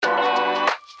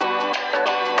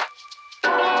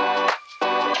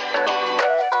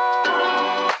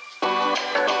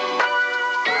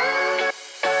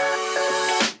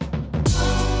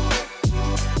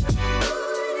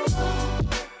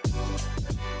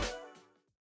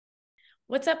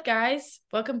What's up, guys?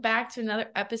 Welcome back to another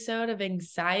episode of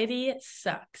Anxiety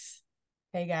Sucks.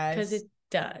 Hey Because guys. it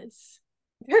does.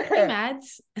 Hey,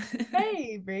 Mads.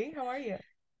 Hey Bree, how are you?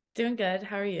 Doing good.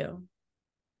 How are you?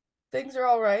 Things are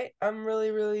all right. I'm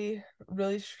really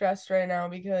stressed right now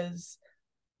because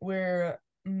we're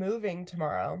moving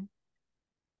tomorrow.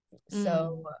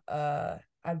 So, Mm,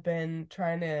 I've been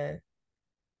trying to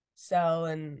sell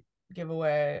and give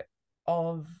away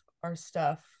all of our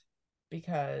stuff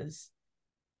because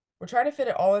we're trying to fit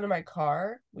it all into my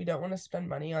car. We don't want to spend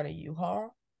money on a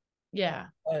U-Haul yeah.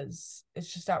 because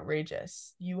it's just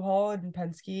outrageous. U-Haul and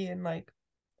Penske and like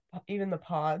even the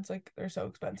pods, like they're so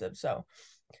expensive. So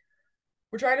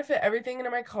we're trying to fit everything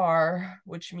into my car,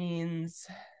 which means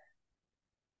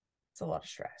it's a lot of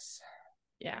stress.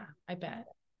 Yeah, I bet.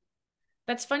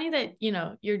 That's funny that,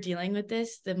 you're dealing with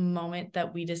this the moment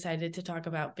that we decided to talk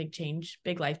about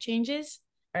big life changes,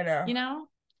 I know. you know?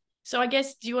 So I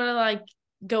guess, do you want to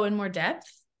go in more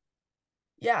depth?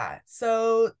 Yeah.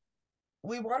 So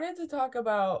we wanted to talk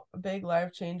about big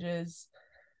life changes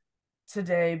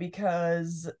today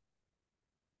because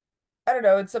I don't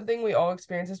know, it's something we all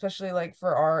experience, especially like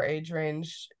for our age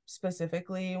range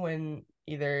specifically when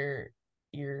either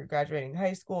you're graduating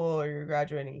high school or you're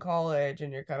graduating college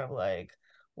and you're kind of like,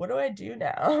 what do I do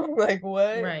now? Like,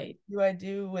 what Right. do I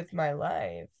do with my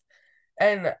life?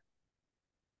 And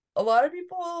a lot of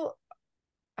people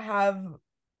have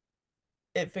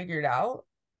it figured out,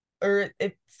 or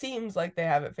it seems like they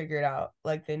have it figured out,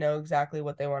 like they know exactly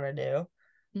what they want to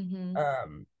do. Mm-hmm.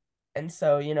 Um, and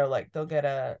so, like they'll get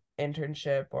a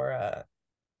internship or a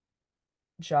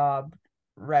job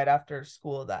right after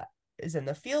school that is in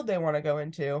the field they want to go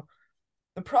into.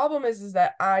 The problem is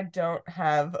that I don't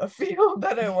have a field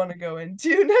that I want to go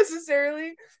into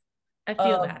necessarily. I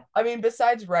feel that. I mean,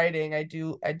 besides writing, I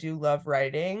do love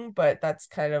writing, but that's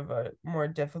kind of a more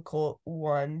difficult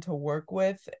one to work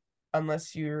with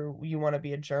unless you want to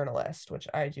be a journalist, which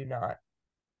I do not.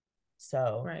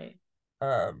 So, Right.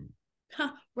 um,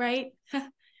 Right.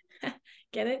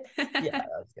 Get it? yeah,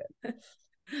 that's good.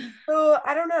 So,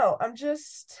 I don't know. I'm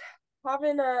just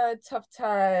having a tough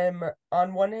time.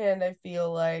 On one hand, I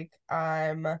feel like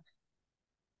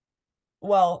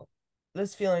well,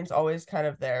 this feeling's always kind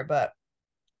of there, but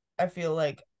I feel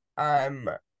like I'm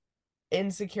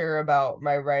insecure about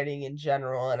my writing in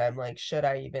general, and I'm like, should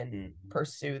I even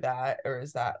pursue that, or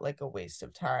is that like a waste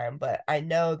of time? But I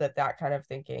know that that kind of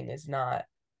thinking is not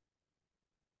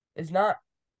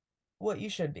what you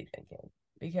should be thinking,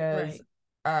 because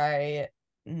Right.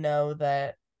 I know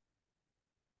that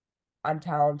I'm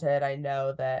talented. I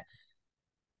know that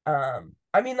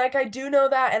I mean, like, I do know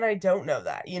that and I don't know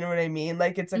that, you know what I mean?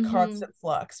 Like, it's a Mm-hmm. constant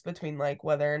flux between like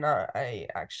whether or not I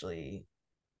actually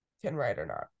can write or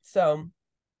not. So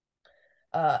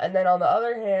and then on the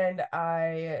other hand,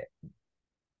 I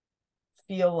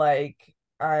feel like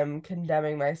I'm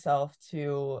condemning myself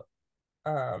to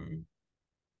um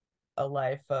a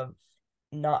life of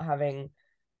not having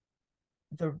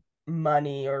the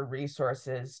money or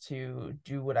resources to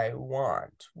do what I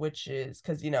want, which is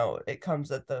because it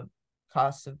comes at the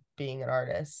cost of being an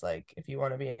artist. Like if you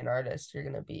want to be an artist, you're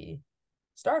gonna be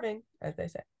starving, as they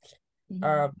say.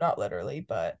 Mm-hmm. Not literally,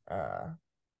 but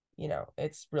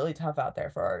it's really tough out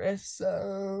there for artists.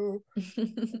 So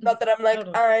not that I'm like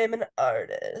Totally. I'm an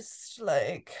artist,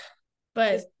 like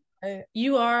just But I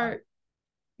you are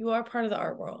you are part of the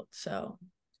art world, so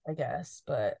I guess,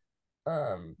 but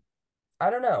um I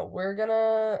don't know. We're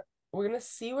gonna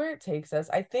see where it takes us.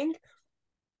 I think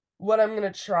what I'm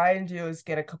gonna try and do is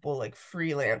get a couple like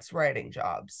freelance writing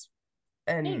jobs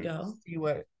there you and go. see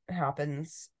what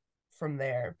happens from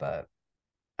there. But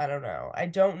I don't know. I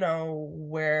don't know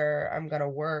where I'm gonna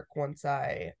work once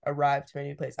I arrive to my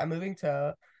new place. I'm moving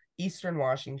to Eastern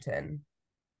Washington,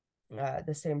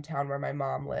 the same town where my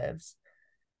mom lives.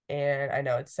 And I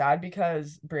know it's sad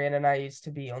because Brian and I used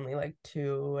to be only like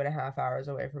 2.5 hours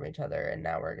away from each other, and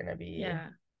now we're gonna be Yeah.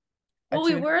 a Well,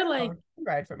 we two and were a half hour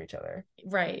ride from each other.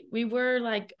 right. We were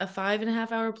like a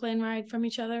 5.5 hour plane ride from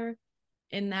each other.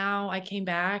 And now I came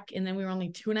back and then we were only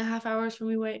 2.5 hours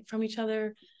from each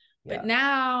other. But Yeah,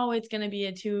 now it's gonna be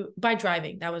a two by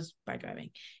driving. That was by driving.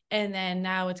 And then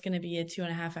now it's gonna be a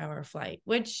 2.5 hour flight,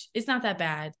 which is not that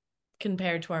bad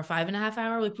compared to our 5.5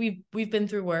 hour. Like we've been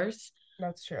through worse.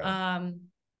 that's true. Um,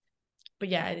 but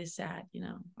yeah, it is sad,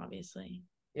 obviously.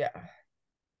 Yeah.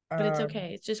 But it's Um,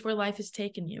 okay. It's just where life has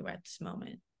taken you at this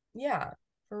moment. yeah,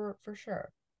 for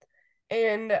sure.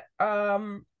 And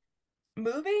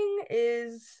moving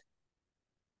is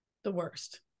The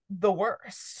worst. the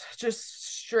worst. Just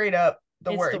straight up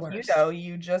the It's the worst. worst.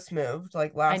 You just moved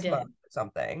like I last month did. or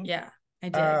something. Yeah, I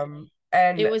did. Um,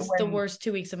 And It was the when, worst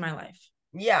 2 weeks of my life.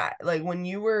 yeah, like when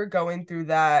you were going through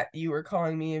that, you were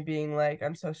calling me and being like,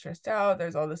 I'm so stressed out.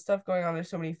 There's all this stuff going on. There's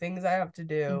so many things I have to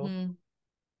do. Mm-hmm.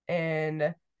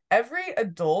 And every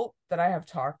adult that I have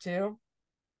talked to,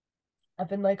 I've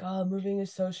been like, oh, moving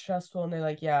is so stressful. And they're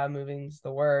like, yeah, moving's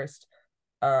the worst.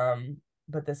 Um,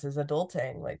 but this is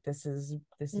adulting. Like this is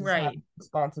Right. having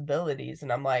responsibilities.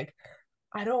 And I'm like,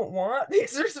 I don't want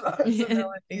these responsibilities.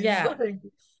 Yeah. Like,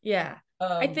 Yeah.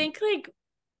 I um, think like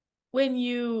when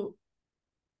you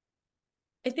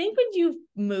I think when you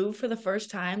move for the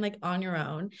first time, like on your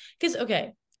own, because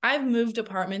okay, I've moved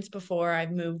apartments before.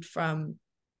 I've moved from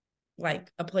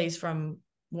like a place from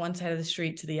one side of the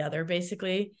street to the other,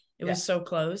 basically. It yeah, was so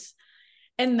close.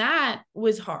 And that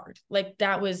was hard. Like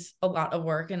that was a lot of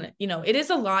work. And it is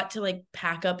a lot to like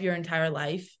pack up your entire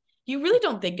life. You really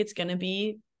don't think it's gonna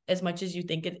be as much as you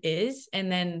think it is.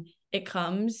 And then it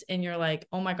comes and you're like,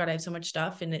 oh my God, I have so much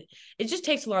stuff. And it just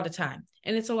takes a lot of time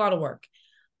and it's a lot of work.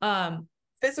 Um,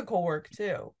 physical work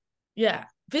too. yeah,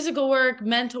 physical work,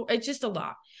 mental, it's just a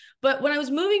lot. But when I was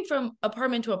moving from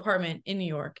apartment to apartment in New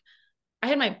York, I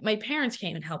had my parents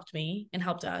came and helped me and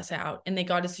helped us out, and they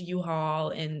got us a U-Haul.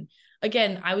 And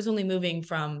again, I was only moving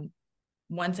from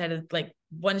one side of like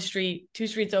one street, two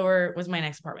streets over was my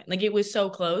next apartment. Like it was so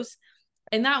close,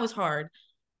 and that was hard.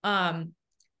 Um,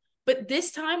 but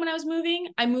this time when I was moving,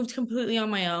 I moved completely on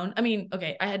my own. I mean,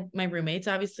 okay, I had my roommates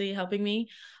obviously helping me.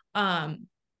 Um,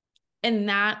 and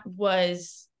that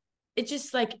was it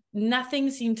just like nothing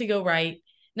seemed to go right.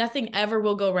 Nothing ever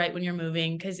will go right when you're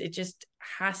moving because it just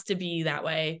has to be that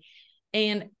way.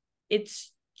 And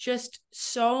it's just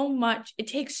so much, it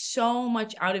takes so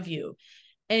much out of you.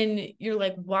 And you're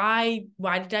like, why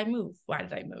did I move? Why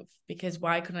did I move? Because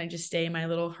why couldn't I just stay in my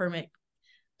little hermit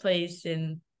place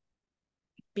and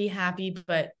be happy?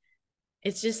 But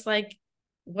it's just like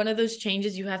one of those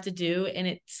changes you have to do, and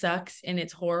it sucks and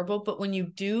it's horrible. But when you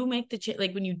do make the change,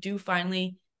 like when you do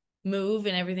finally move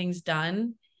and everything's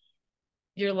done,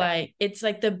 you're Yeah. like, it's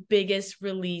like the biggest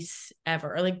release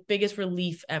ever, or like biggest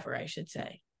relief ever, I should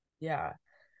say. Yeah.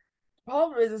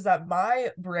 Problem is that my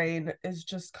brain is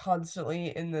just constantly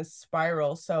in this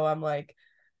spiral. So I'm like,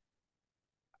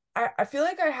 I feel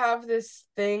like I have this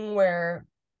thing where,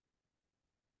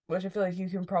 which I feel like you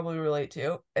can probably relate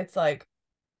to. It's like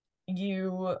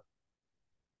you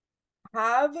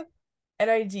have an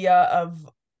idea of,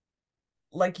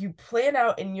 like, you plan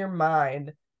out in your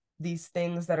mind these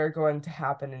things that are going to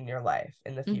happen in your life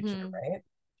in the future, Mm-hmm. right?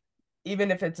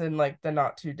 Even if it's in like the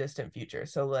not too distant future.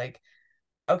 So like,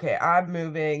 okay, I'm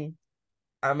moving,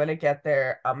 I'm gonna get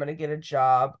there, I'm gonna get a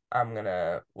job, I'm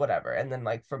gonna whatever. And then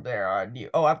like from there on,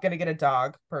 I'm gonna get a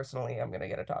dog. Personally, I'm gonna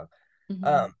get a dog. Mm-hmm.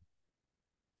 Um,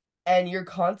 and you're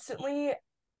constantly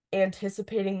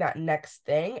anticipating that next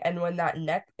thing. And when that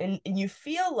next and you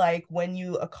feel like when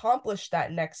you accomplish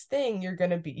that next thing, you're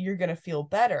gonna feel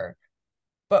better.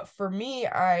 But for me,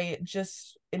 I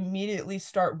just immediately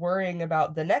start worrying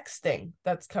about the next thing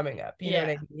that's coming up. You know what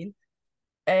Yeah. I mean?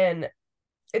 And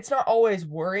it's not always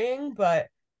worrying, but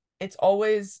it's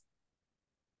always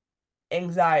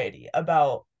anxiety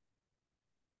about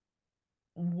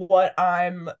what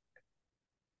am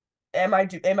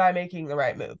I making the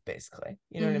right move, basically.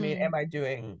 You know what I mean? Mm-hmm. Am I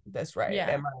doing this right? Yeah.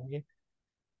 Am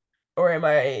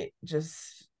I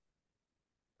just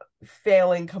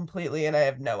failing completely and I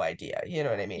have no idea? You know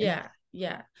what I mean? Yeah.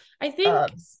 Yeah. I think, Um,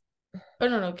 oh,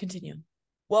 no, no, continue.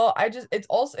 well,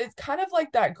 it's kind of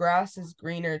like that grass is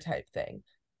greener type thing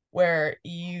where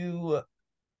you,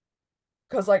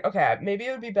 because like, okay, maybe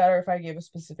it would be better if I gave a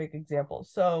specific example.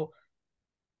 So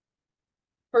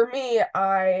for me,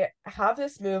 I have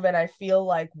this move and I feel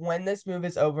like when this move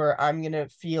is over, I'm gonna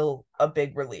feel a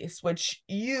big release, which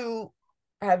you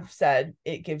have said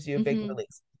it gives you a big Mm-hmm.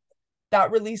 release.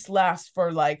 That release lasts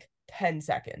for like 10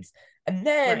 seconds. And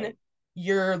then Right.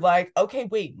 you're like, okay,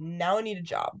 wait, now I need a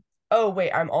job. Oh,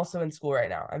 wait, I'm also in school right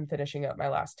now. I'm finishing up my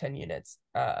last 10 units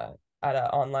at an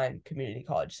online community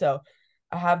college. So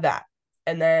I have that.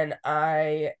 And then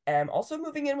I am also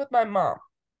moving in with my mom.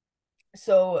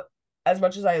 So as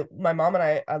much as my mom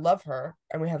and I love her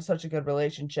and we have such a good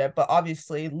relationship, but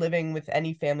obviously living with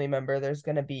any family member, there's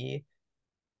going to be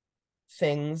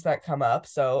things that come up.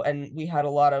 So, and we've have a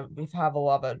lot of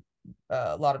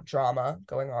drama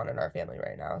going on in our family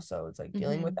right now. So it's like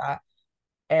dealing with Mm-hmm. that.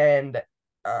 And,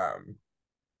 um,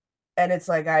 and it's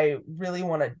like, I really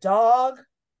want a dog,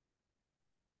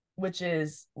 which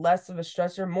is less of a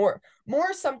stressor, more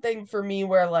something for me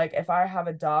where like, if I have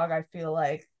a dog, I feel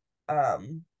like,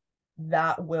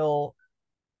 that will,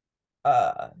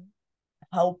 uh,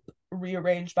 help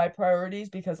rearrange my priorities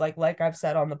because like I've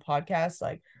said on the podcast,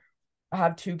 like I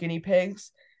have two guinea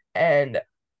pigs, and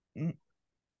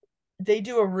they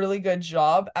do a really good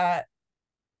job at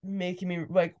making me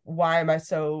like, why am I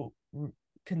so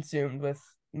consumed with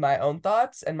my own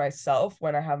thoughts and myself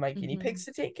when I have my guinea Mm-hmm. pigs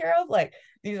to take care of? Like,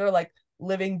 these are like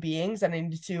living beings and I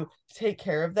need to take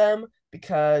care of them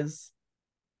because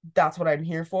that's what I'm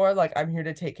here for. Like, I'm here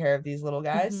to take care of these little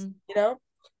guys, Mm-hmm. you know?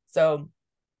 So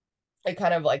it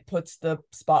kind of like puts the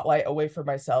spotlight away from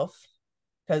myself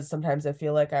because sometimes I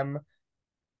feel like I'm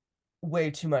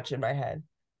way too much in my head.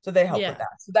 So they help with Yeah.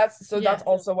 that. So that's Yeah.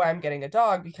 also why I'm getting a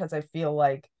dog, because I feel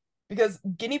like, because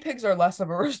guinea pigs are less of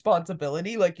a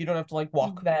responsibility. Like, you don't have to like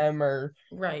walk Mm. them, or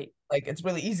Right. like it's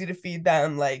really easy to feed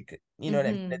them. Like, you know what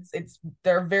I mean? Mm-hmm. It's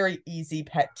they're a very easy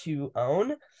pet to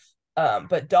own.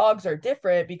 But dogs are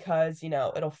different because,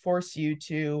 it'll force you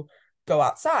to go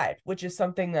outside, which is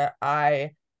something that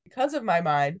because of my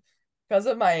mind, because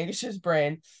of my anxious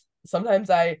brain, sometimes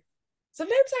I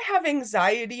have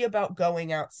anxiety about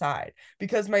going outside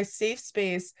because my safe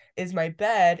space is my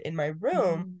bed in my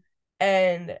room, Mm-hmm.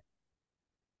 and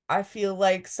I feel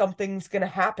like something's gonna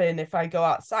happen if I go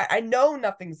outside. I know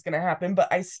nothing's gonna happen,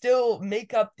 but I still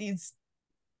make up these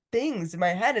things in my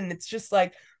head, and it's just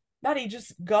like, Maddie,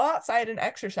 just go outside and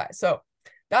exercise. So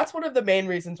that's one of the main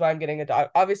reasons why I'm getting a dog.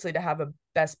 Obviously, to have a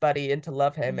best buddy and to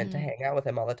love him and to Mm-hmm. hang out with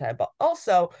him all the time, but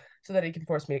also so that he can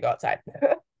force me to go outside.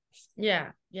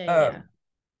 Yeah. Yeah. Yeah. um,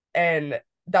 and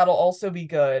that'll also be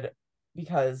good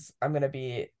because I'm gonna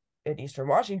be in Eastern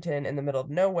Washington in the middle of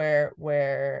nowhere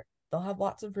where they'll have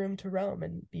lots of room to roam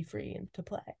and be free and to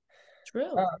play.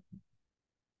 True. Um,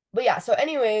 but yeah, so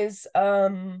anyways,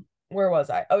 where was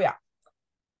I? Oh yeah,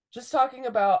 just talking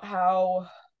about how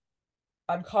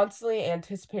I'm constantly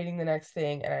anticipating the next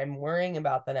thing and I'm worrying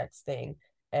about the next thing.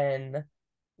 And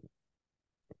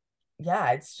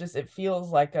yeah, it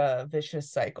feels like a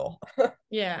vicious cycle.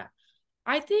 Yeah.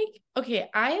 I think, okay,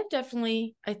 I have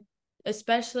definitely,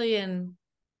 especially in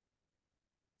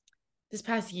this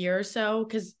past year or so,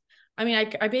 because I mean,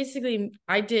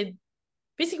 I did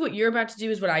basically what you're about to do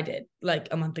is what I did like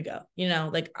a month ago.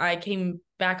 Like I came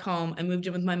back home, I moved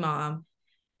in with my mom,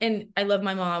 and I love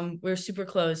my mom. We're super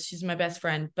close. She's my best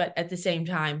friend, but at the same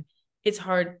time, it's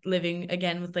hard living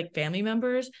again with like family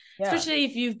members, Yeah, especially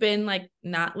if you've been like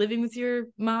not living with your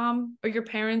mom or your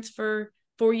parents for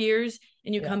 4 years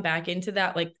and you yeah, come back into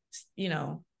that like,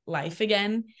 life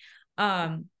again.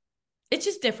 Um, it's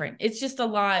just different. It's just a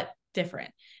lot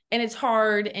different. And it's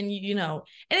hard and and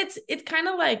it's kind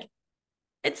of like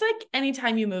it's like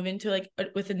anytime you move into like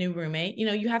with a new roommate,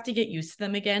 you have to get used to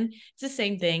them again. It's the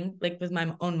same thing like with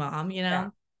my own mom, yeah.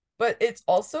 But it's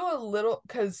also a little,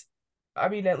 because I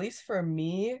mean, at least for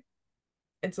me,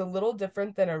 it's a little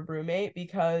different than a roommate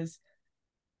because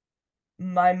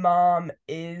my mom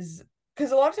is,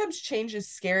 because a lot of times change is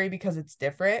scary because it's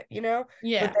different. But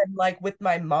Yeah. then like with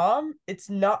my mom, it's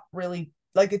not really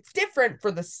like, it's different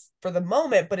for the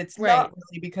moment, but it's not Right.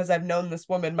 really, because I've known this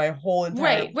woman my whole entire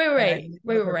Right. life Right. and I've Right. lived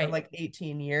Right. with her for Right. like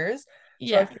 18 years. So I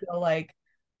Yeah. feel like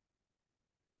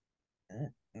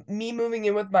me moving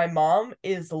in with my mom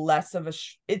is less of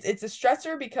it's a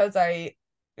stressor because I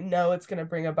know it's going to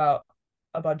bring about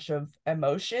a bunch of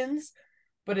emotions,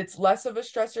 but it's less of a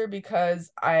stressor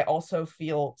because I also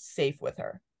feel safe with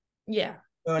her. Yeah.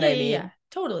 You know what Yeah. I Yeah. Yeah. mean?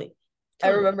 Totally. I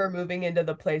Totally. remember moving into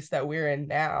the place that we're in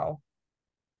now,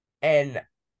 and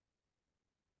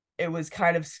it was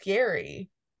kind of scary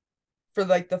for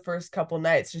like the first couple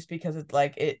nights, just because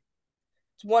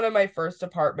it's one of my first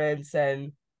apartments,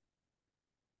 and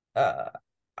uh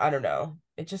I don't know.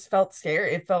 It just felt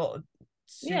scary. It felt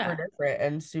super Yeah. different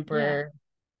and Yeah. super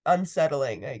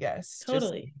unsettling, I guess, just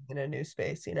Totally. in a new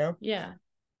space. Yeah.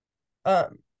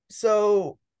 Um,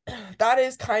 so that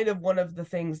is kind of one of the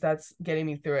things that's getting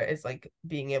me through it, is like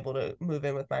being able to move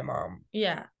in with my mom.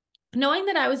 Yeah. Knowing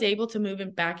that I was able to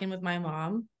back in with my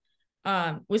mom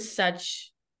was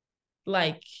such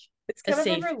like It's a kind of a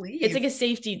safe it's like relief. a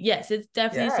safety. Yes, it's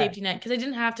definitely a Yeah. safety net because I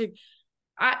didn't have to.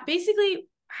 I basically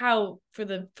how for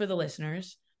the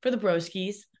listeners, for the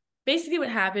broskies, basically what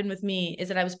happened with me is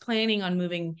that I was planning on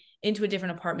moving into a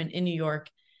different apartment in New York,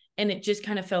 and it just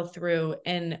kind of fell through.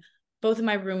 And both of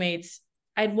my roommates,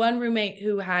 I had one roommate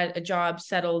who had a job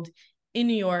settled in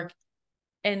New York,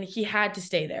 and he had to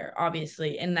stay there,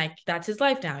 obviously, and like that's his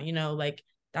life now. Like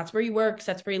that's where he works,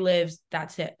 that's where he lives,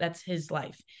 that's it, that's his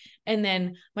life. And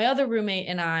then my other roommate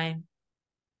and I,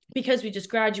 because we just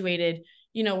graduated,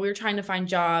 we were trying to find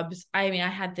jobs. I mean, I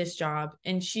had this job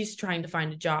and she's trying to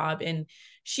find a job and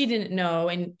she didn't know.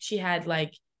 And she had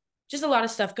like just a lot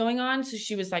of stuff going on. So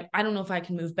she was like, I don't know if I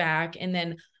can move back. And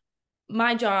then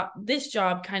this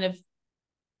job kind of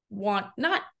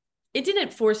not it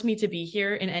didn't force me to be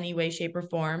here in any way, shape, or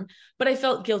form, but I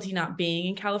felt guilty not being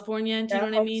in California. Do you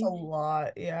know That what I helps a mean?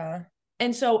 lot. Yeah.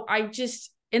 And so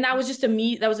and that was just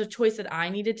that was a choice that I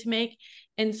needed to make.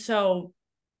 And so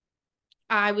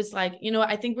I was like,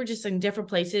 I think we're just in different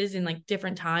places in like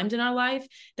different times in our life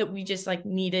that we just like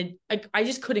needed. I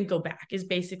just couldn't go back, is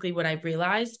basically what I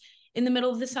realized in the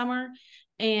middle of the summer.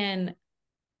 And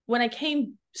when I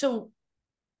came, so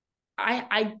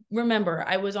I remember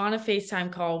I was on a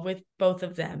FaceTime call with both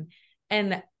of them,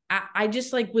 and I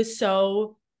just like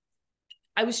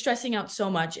I was stressing out so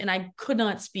much and I could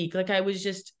not speak. Like I was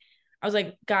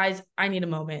like, guys, I need a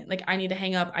moment. Like I need to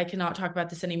hang up. I cannot talk about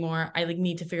this anymore. I like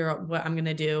need to figure out what I'm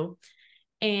gonna do.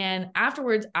 And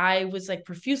afterwards, I was like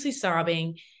profusely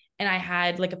sobbing and I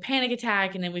had like a panic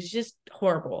attack and it was just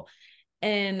horrible.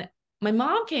 And my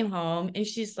mom came home and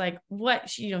she's like, what?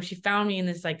 She found me in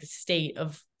this like state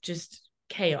of just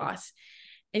chaos.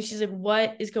 And she's like,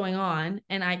 what is going on?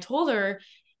 And I told her,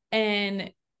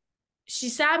 and she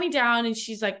sat me down and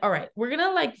she's like, all right, we're going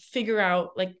to like figure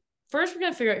out, like, first we're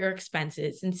going to figure out your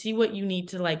expenses and see what you need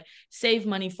to like save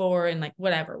money for and like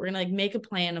whatever. We're going to like make a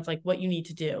plan of like what you need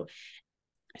to do.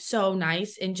 So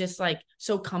nice and just like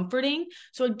so comforting.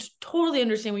 So I totally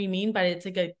understand what you mean, but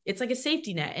it's like a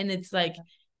safety net, and it's like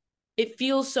it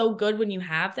feels so good when you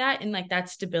have that and like that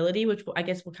stability, which I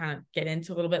guess we'll kind of get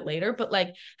into a little bit later, but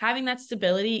like having that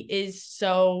stability is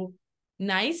so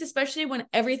nice, especially when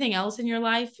everything else in your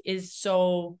life is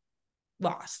so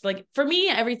lost. Like for me,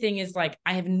 everything is like,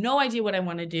 I have no idea what I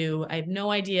want to do. I have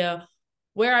no idea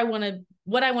what I want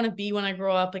to be when I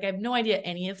grow up. Like I have no idea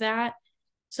any of that.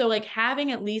 So like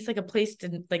having at least like a place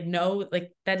to like know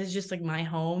like that is just like my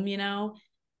home,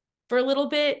 for a little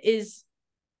bit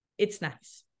it's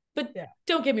nice. But Yeah.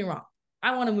 don't get me wrong,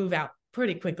 I want to move out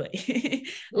pretty quickly.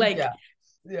 Like, Yeah.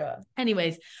 Yeah.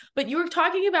 anyways, but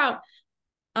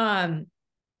um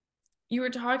you were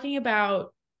talking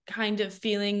about kind of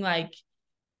feeling like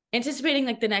anticipating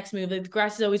like the next move, like the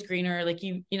grass is always greener, like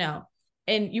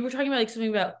and you were talking about like something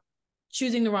about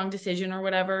choosing the wrong decision or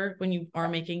whatever when you are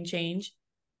making change.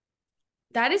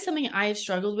 That is something I have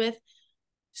struggled with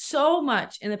so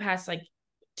much in the past like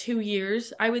 2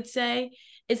 years, I would say,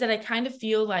 is that I kind of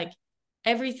feel like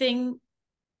everything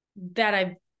that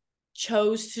I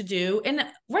chose to do, and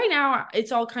right now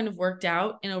it's all kind of worked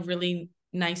out in a really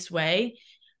nice way.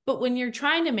 But when you're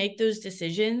trying to make those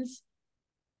decisions,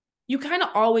 you kind of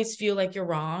always feel like you're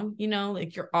wrong,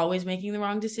 like you're always making the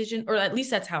wrong decision, or at least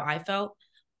that's how I felt.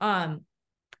 And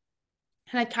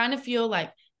I kind of feel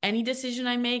like any decision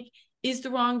I make is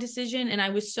the wrong decision. And I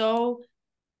was so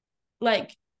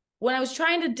like, when I was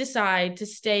trying to decide to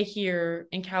stay here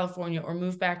in California or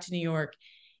move back to New York,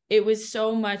 it was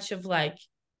so much of like,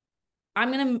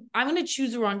 I'm gonna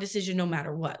choose the wrong decision no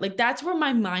matter what. Like that's where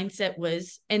my mindset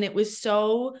was. And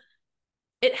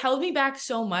it held me back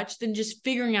so much than just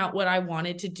figuring out what I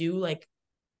wanted to do, like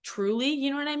truly, you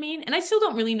know what I mean? And I still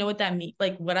don't really know what that means,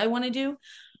 like what I want to do.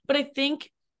 But I think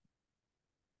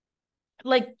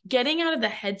like getting out of the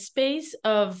headspace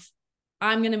of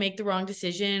I'm going to make the wrong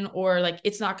decision or like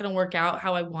it's not going to work out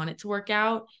how I want it to work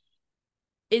out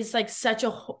is like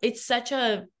it's such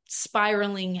a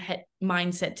spiraling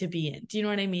mindset to be in. Do you know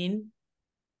what I mean?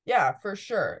 Yeah, for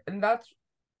sure. And I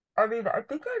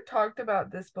think I talked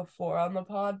about this before on the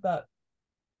pod, but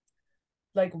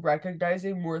like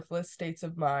recognizing worthless states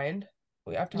of mind.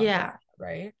 We have talked about Yeah. that,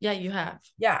 right? Yeah, you have.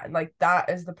 Yeah, and like that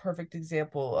is the perfect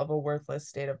example of a worthless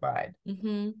state of mind.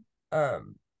 Mm-hmm.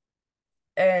 Um,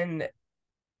 and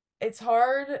it's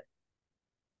hard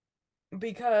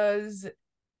because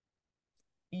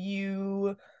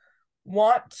you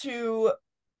want to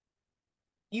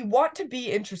you want to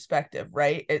be introspective,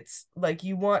 right? It's like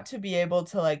you want to be able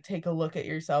to like take a look at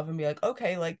yourself and be like,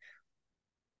 okay, like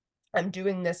I'm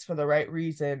doing this for the right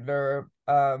reason, or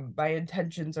my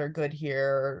intentions are good here,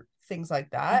 or things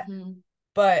like that. Mm-hmm.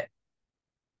 But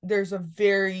there's a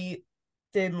very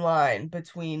thin line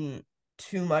between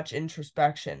too much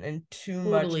introspection and too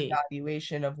much Totally.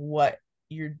 evaluation of what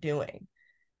you're doing,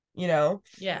 you know?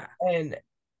 Yeah. And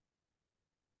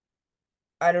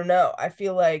I don't know. I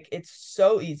feel like it's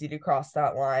so easy to cross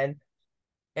that line.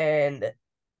 And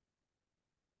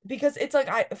because it's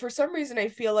like for some reason I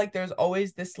feel like there's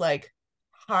always this like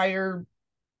higher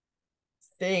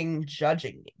thing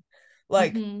judging me.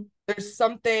 Like Mm-hmm. there's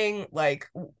something like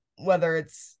whether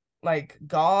it's like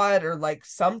God or like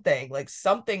something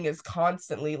is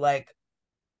constantly like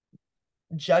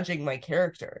judging my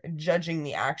character and judging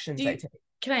the actions I take.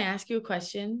 Can I ask you a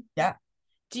question? Yeah.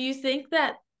 Do you think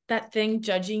that that thing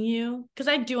judging you, because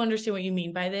I do understand what you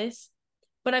mean by this,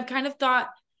 but I've kind of thought,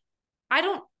 I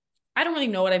don't, I don't really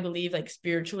know what I believe like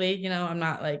spiritually, you know, I'm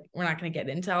not like, we're not going to get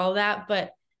into all of that,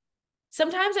 but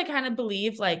sometimes I kind of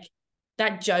believe like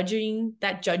that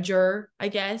judger, I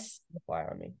guess, Fly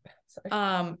on me.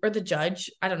 Sorry. or the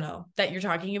judge, I don't know, that you're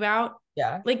talking about.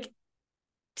 Yeah. Like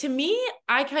to me,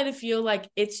 I kind of feel like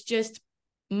it's just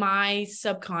my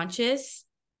subconscious,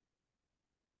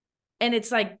 and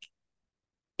it's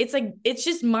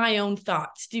just my own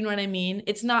thoughts. Do you know what I mean?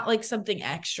 It's not like something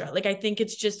extra. Like I think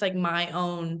it's just like my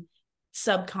own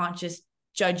subconscious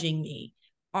judging me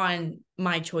on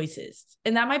my choices.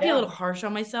 And that might be a Yeah. little harsh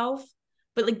on myself,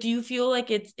 but like do you feel like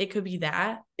it could be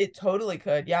that? It totally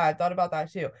could. Yeah, I thought about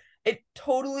that too. It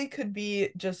totally could be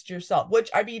just yourself, which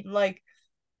I mean, like,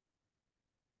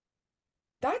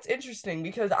 that's interesting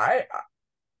because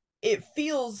it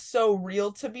feels so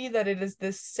real to me that it is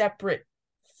this separate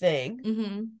thing,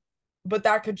 Mm-hmm. but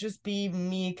that could just be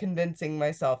me convincing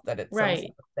myself that it's some Right.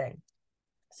 separate thing.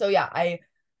 So yeah,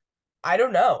 I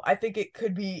don't know. I think it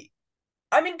could be.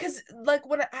 I mean, because like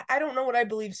when I don't know what I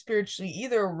believe spiritually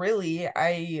either. Really,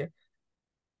 I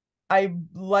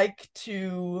like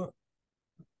to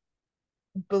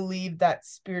believe that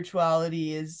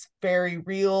spirituality is very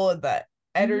real and that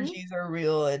Mm-hmm. energies are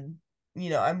real, and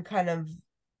I'm kind of,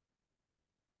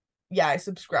 yeah, I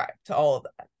subscribe to all of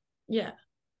that. Yeah.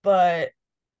 But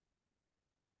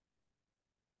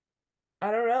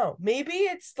I don't know. Maybe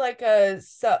it's like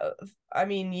I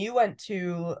mean, you went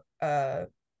to a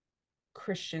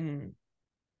Christian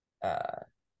uh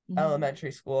Mm-hmm.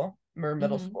 elementary school or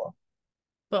middle Mm-hmm. school.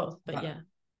 Both, but Uh, yeah.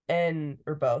 and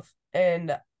or both.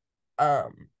 And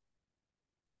um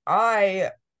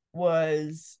I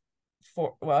was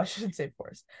for well, I shouldn't say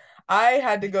forced. I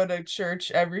had to go to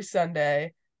church every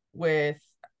Sunday with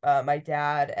my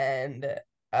dad and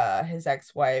his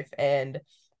ex-wife, and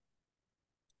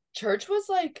church was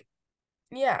like,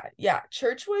 yeah,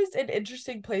 church was an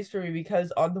interesting place for me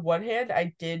because on the one hand,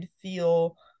 I did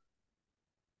feel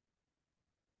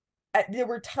there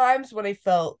were times when I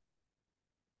felt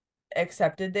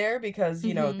accepted there because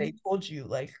they Mm-hmm. told you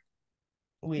like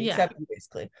we Yeah. accept you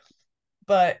basically.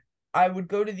 But I would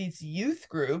go to these youth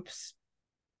groups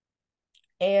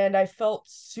and I felt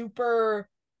super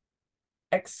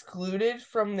excluded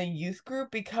from the youth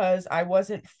group because I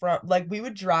wasn't from, like, we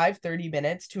would drive 30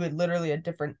 minutes to literally a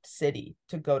different city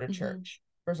to go to Mm-hmm. church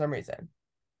for some reason.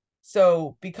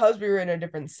 So because we were in a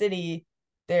different city,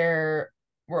 there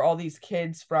were all these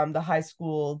kids from the high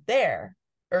school there,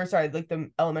 or sorry, like the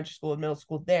elementary school and middle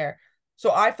school there.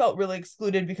 So I felt really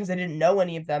excluded because I didn't know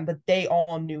any of them, but they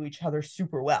all knew each other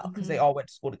super well because they Mm-hmm. all went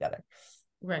to school together.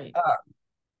 Right. Uh,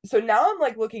 so now I'm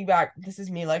like looking back, this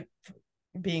is me like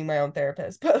being my own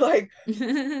therapist, but like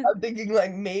I'm thinking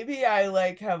like maybe I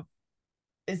like have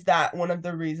is that one of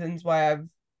the reasons why I've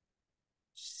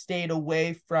stayed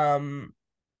away from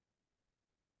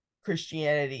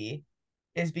Christianity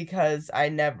is because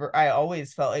I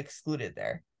always felt excluded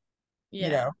there, you Yeah,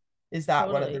 know? Is that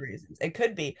one of the totally. reasons? It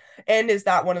could be. And is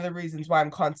that one of the reasons why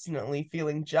I'm constantly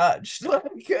feeling judged?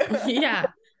 Yeah.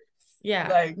 Yeah.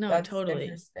 Like No, that's totally.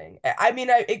 interesting. I mean,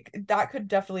 that could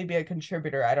definitely be a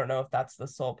contributor. I don't know if that's the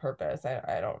sole purpose.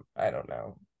 I don't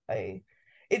know. I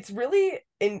it's really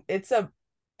it's a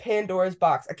Pandora's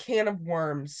box, a can of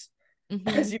worms, as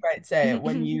Mm-hmm. you might say,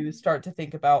 when you start to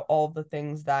think about all the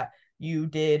things that you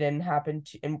did and happened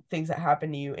to, and things that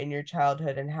happened to you in your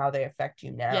childhood and how they affect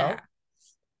you now. Yeah.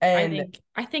 And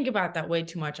I think about that way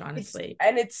too much, honestly.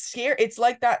 it's scary. It's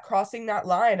like that crossing that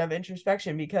line of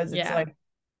introspection because it's Yeah. like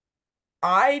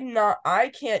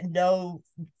I can't know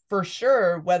for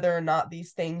sure whether or not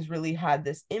these things really had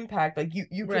this impact. Like you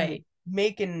can Right.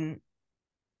 make an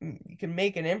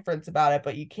inference about it,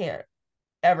 but you can't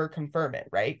ever confirm it,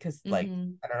 right? Because like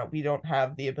Mm-hmm. I don't know, we don't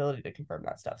have the ability to confirm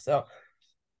that stuff. So,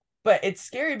 but it's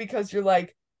scary because you're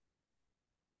like,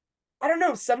 I don't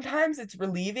know, sometimes it's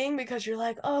relieving because you're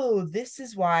like, oh, this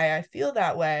is why I feel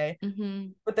that way. Mm-hmm.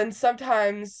 But then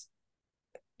sometimes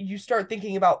you start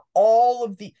thinking about all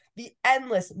of the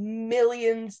endless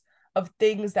millions of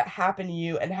things that happen to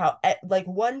you and how like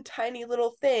one tiny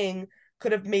little thing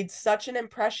could have made such an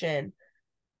impression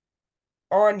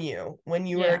on you when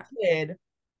you were a Yeah. kid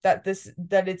that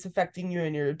it's affecting you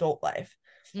in your adult life,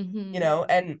 Mm-hmm.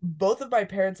 and both of my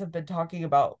parents have been talking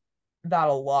about that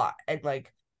a lot, and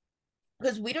like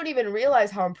because we don't even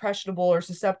realize how impressionable or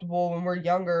susceptible when we're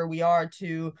younger we are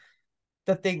to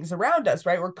the things around us,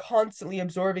 right? We're constantly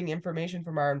absorbing information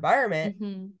from our environment.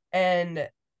 Mm-hmm. And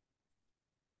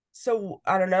so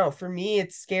I don't know, for me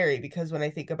it's scary because when I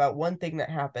think about one thing that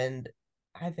happened,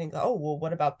 I think, oh well,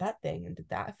 what about that thing, and did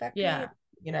that affect me, Yeah.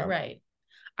 you know? Right.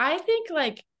 I think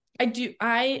like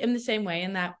I am the same way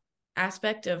in that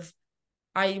aspect of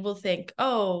I will think,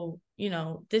 oh,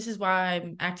 this is why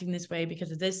I'm acting this way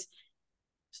because of this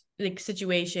like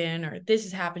situation, or this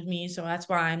has happened to me, so that's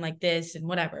why I'm like this and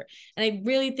whatever. And I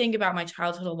really think about my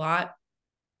childhood a lot.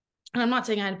 And I'm not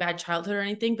saying I had a bad childhood or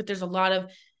anything, but there's a lot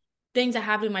of things that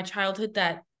happened in my childhood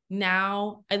that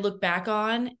now I look back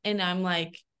on and I'm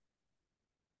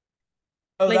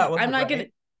Oh, that I'm wasn't not gonna,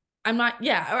 right. I'm not,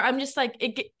 yeah, or I'm just like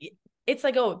it's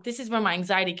like, oh, this is where my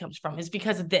anxiety comes from, is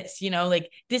because of this,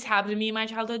 like this happened to me in my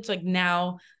childhood, so like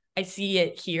now I see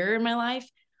it here in my life.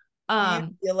 Do you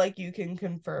um feel like you can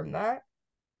confirm that?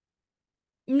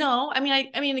 no, I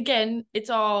mean again, it's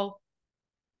all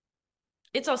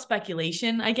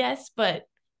speculation, I guess, but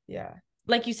Yeah.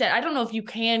 like you said, I don't know if you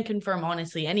can confirm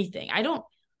honestly anything. I don't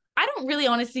really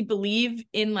honestly believe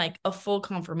in like a full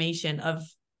confirmation of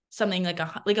something, like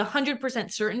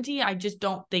 100% certainty. I just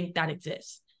don't think that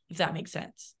exists, if that makes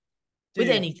sense. With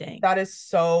Dude, anything. that is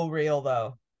so real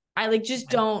though. I just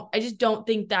don't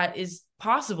think that is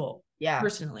possible Yeah.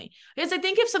 personally. Because I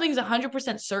think if something's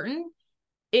 100% certain,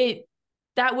 it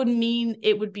that would mean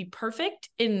it would be perfect,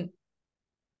 and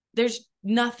there's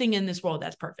nothing in this world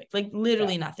that's perfect. Like Yeah.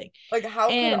 literally nothing. Like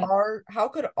And how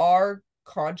could our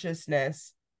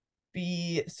consciousness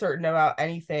be certain about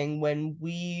anything when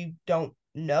we don't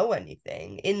know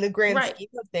anything in the grand right. scheme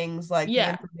of things, like the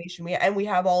Yeah. information we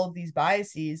have all of these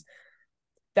biases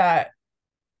that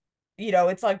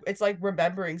it's like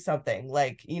remembering something,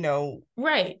 like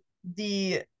Right.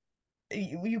 the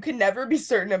you can never be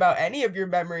certain about any of your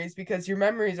memories because your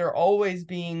memories are always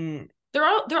being.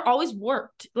 They're always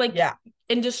warped, like, Yeah.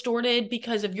 and distorted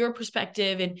because of your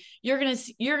perspective, and you're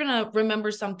gonna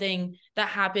remember something that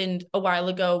happened a while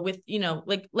ago with,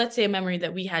 like, let's say a memory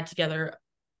that we had together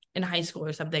in high school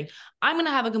or something. I'm gonna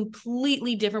have a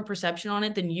completely different perception on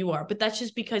it than you are, but that's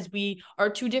just because we are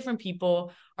two different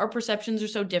people. Our perceptions are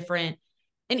so different,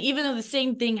 and even though the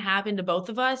same thing happened to both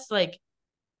of us, like,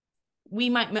 we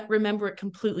might remember it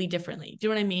completely differently. Do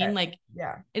you know what I mean? Like,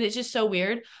 Yeah. and it's just so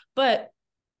weird. But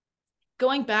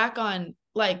going back on,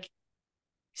 like,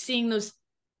 seeing those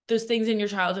things in your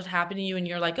childhood happen to you, and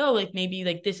you're like, oh, like maybe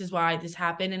like this is why this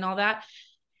happened and all that,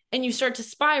 and you start to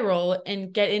spiral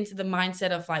and get into the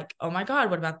mindset of like, oh my god,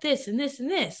 what about this and this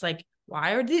and this, like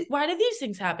why do these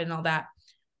things happen and all that.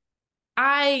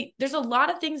 There's a lot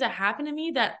of things that happen to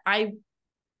me that I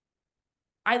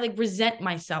like resent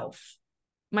myself,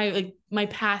 my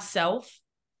past self,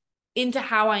 into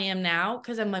how I am now,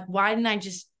 because I'm like, why didn't I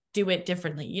just do it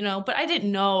differently, but I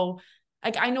didn't know.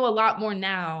 Like, I know a lot more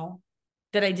now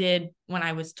that I did when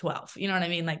I was 12. You know what I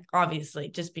mean? Like, obviously,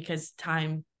 just because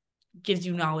time gives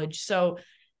you knowledge. So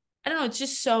I don't know, it's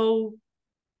just so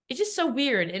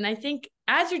weird. And I think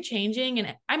as you're changing,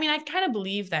 and I mean, I kind of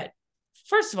believe that,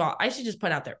 first of all, I should just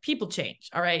put out there, people change.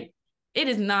 All right. I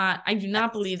do not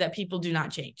Yes. believe that people do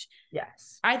not change.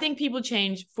 Yes. I think people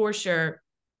change for sure.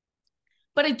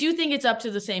 But I do think it's up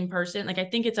to the same person. Like, I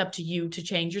think it's up to you to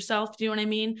change yourself. Do you know what I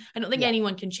mean? I don't think Yeah.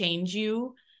 anyone can change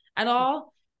you at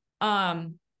all.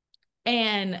 Um,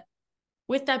 and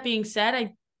with that being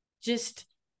said, just,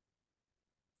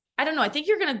 I don't know. I think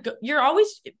you're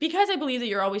always, because I believe that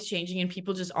you're always changing and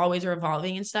people just always are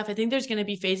evolving and stuff. I think there's going to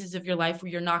be phases of your life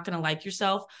where you're not going to like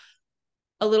yourself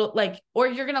a little, like, or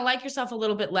you're going to like yourself a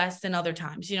little bit less than other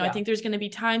times. I Yeah. think there's going to be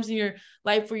times in your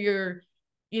life where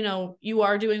you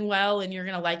are doing well and you're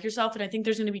going to like yourself. And I think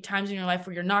there's going to be times in your life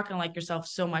where you're not going to like yourself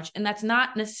so much. And that's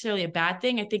not necessarily a bad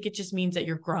thing. I think it just means that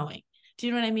you're growing. Do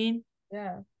you know what I mean?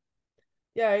 Yeah.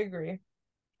 Yeah, I agree.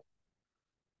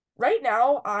 Right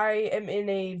now,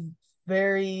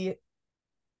 very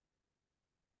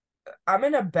I'm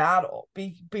in a battle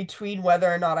between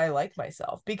whether or not I like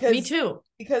myself, Me because too.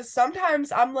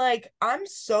 sometimes I'm like, I'm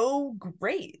so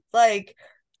great. Like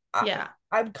I, Yeah.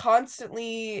 I'm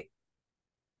constantly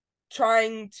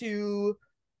trying to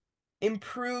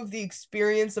improve the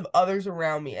experience of others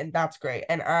around me, and that's great.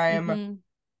 And Mm-hmm.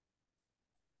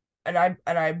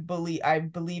 I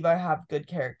believe I have good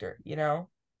character, And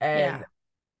Yeah.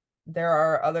 there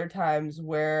are other times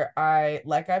where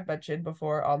like I've mentioned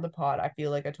before on the pod, I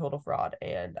feel like a total fraud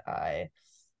and I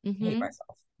hate Mm-hmm.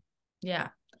 myself. Yeah.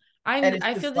 And it's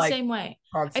I feel just the like same way.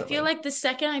 I feel constantly. like the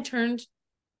second I turned,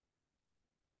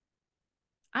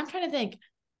 I'm trying to think.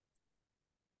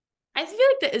 I feel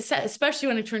like that, especially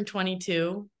when I turned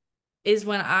 22, is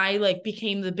when I like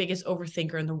became the biggest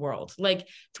overthinker in the world. Like,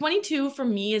 22 for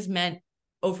me has meant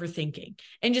overthinking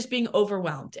and just being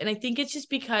overwhelmed. And I think it's just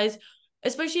because,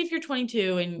 especially if you're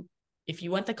 22 and if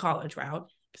you went the college route,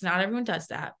 because not everyone does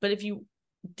that, but if you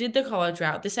did the college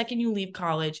route, the second you leave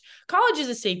college, college is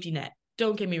a safety net.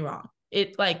 Don't get me wrong.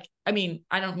 It, like, I mean,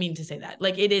 I don't mean to say that.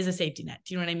 Like, it is a safety net.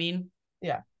 Do you know what I mean?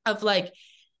 Yeah. of like,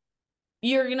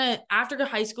 you're gonna, after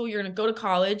high school, you're gonna go to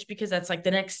college because that's like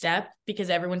the next step, because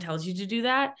everyone tells you to do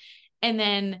that. And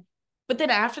then, but then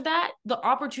after that, the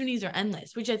opportunities are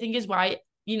endless, which I think is why,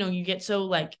 you get so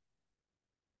like,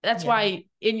 that's Yeah. why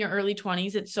in your early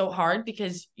 20s it's so hard,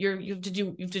 because you have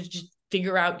to just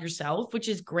figure out yourself, which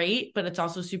is great, but it's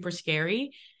also super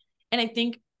scary. And I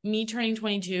think me turning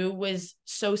 22 was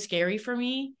so scary for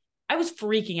me. I was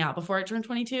freaking out before I turned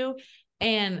 22.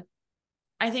 And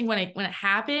I think when it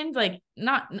happened, like,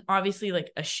 not obviously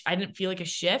like I didn't feel like a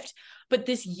shift, but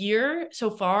this year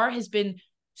so far has been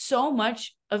so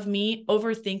much of me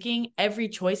overthinking every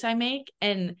choice I make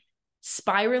and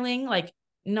spiraling like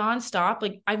nonstop.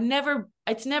 Like,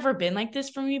 it's never been like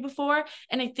this for me before.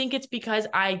 And I think it's because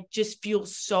I just feel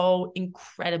so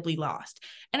incredibly lost.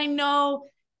 And I know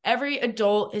every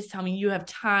adult is telling me, you have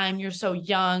time, you're so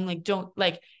young,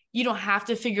 you don't have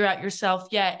to figure out yourself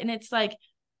yet. And it's like,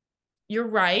 you're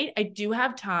right. I do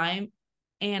have time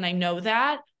and I know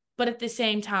that. But at the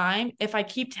same time, if I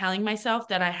keep telling myself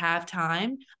that I have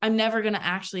time, I'm never going to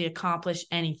actually accomplish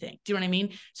anything. Do you know what I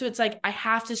mean? So it's like, I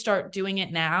have to start doing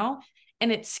it now.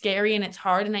 And it's scary and it's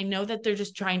hard. And I know that they're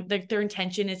just trying, like, their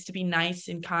intention is to be nice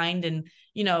and kind and,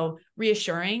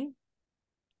 reassuring.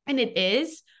 And it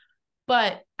is.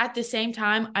 But at the same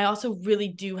time, I also really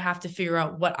do have to figure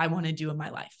out what I want to do in my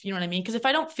life. You know what I mean? Because if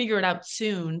I don't figure it out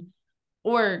soon,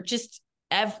 or just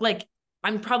like,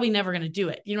 I'm probably never going to do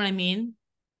it. You know what I mean?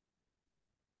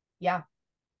 Yeah.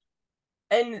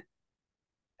 And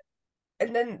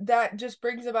then that just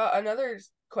brings about another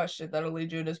question that'll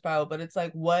lead you into spiral, but it's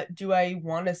like, what do I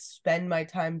want to spend my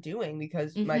time doing?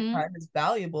 Because my Mm-hmm. time is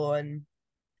valuable and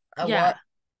I Yeah.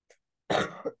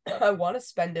 want I want to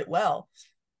spend it well,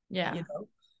 Yeah. you know?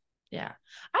 Yeah.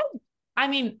 I I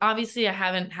mean, obviously I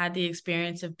haven't had the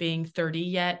experience of being 30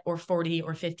 yet, or 40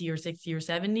 or 50 or 60 or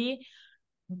 70,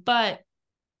 but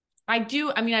I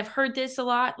mean, I've heard this a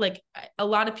lot. Like, a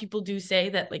lot of people do say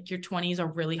that like your 20s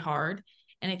are really hard.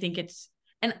 And I think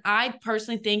and I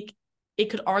personally think it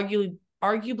could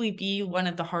arguably be one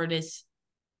of the hardest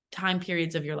time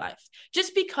periods of your life.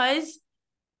 Just because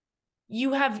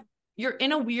you're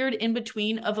in a weird in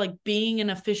between of like being an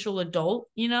official adult,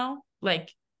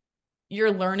 like,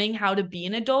 you're learning how to be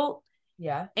an adult,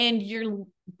 Yeah. and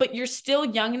but you're still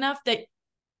young enough that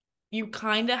you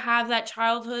kind of have that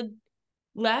childhood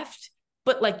left,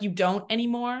 but like, you don't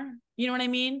anymore. You know what I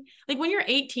mean? Like, when you're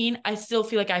 18, I still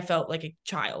feel like I felt like a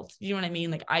child. You know what I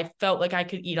mean? Like, I felt like I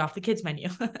could eat off the kids menu.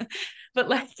 But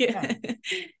like, Yeah.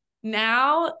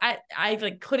 now I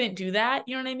like couldn't do that.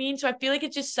 You know what I mean? So I feel like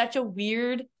it's just such a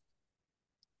weird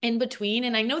in between.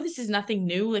 And I know this is nothing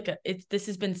new. Like, this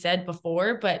has been said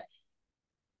before, but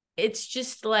it's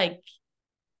just like,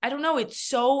 I don't know. It's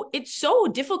so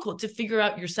difficult to figure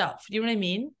out yourself. You know what I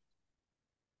mean?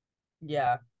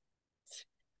 Yeah.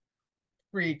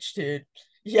 Reach, dude.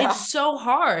 It's Yeah. so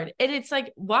hard. And it's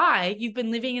like, why? You've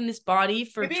been living in this body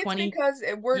for Maybe it's 20 because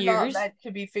we're not years. meant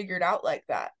to be figured out like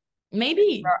that.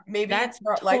 Maybe Maybe it's that's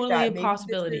not like totally that. a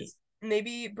possibility.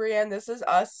 Maybe Brienne, this is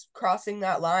us crossing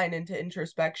that line into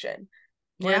introspection,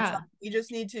 where it's like Yeah. we just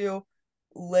need to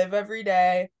live every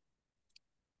day,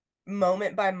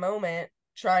 moment by moment,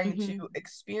 trying to Hmm.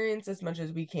 experience as much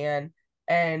as we can.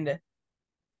 And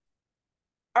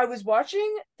I was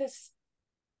watching this.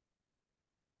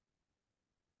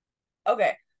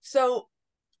 Okay, so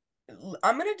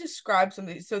I'm gonna describe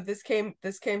something. So this came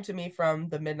to me from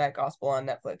the Midnight Gospel on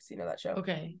Netflix. You know that show?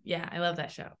 Okay. Yeah. I love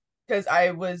that show. Because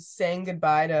I was saying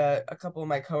goodbye to a couple of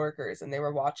my coworkers and they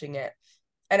were watching it.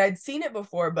 And I'd seen it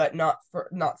before, but not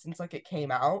since like it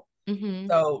came out. Hmm.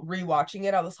 So rewatching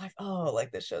it, I was like, oh,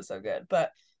 like this show's so good.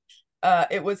 But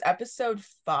it was episode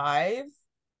 5,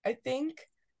 I think.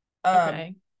 Um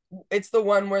Okay. it's the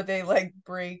one where they like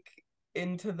break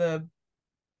into the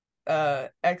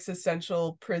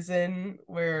existential prison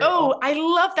where Oh, all I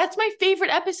love that's my favorite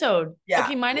episode. yeah,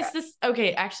 Okay, yeah. minus this.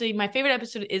 Okay, actually, my favorite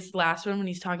episode is the last one when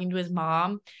he's talking to his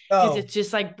mom, because it Oh,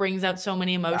 just like brings out so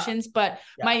many yeah, emotions. But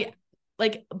yeah, my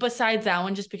like, besides that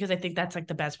one, just because I think that's like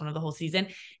the best one of the whole season,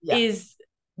 yeah, is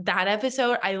that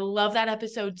episode. I love that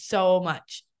episode so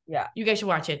much. yeah. You guys should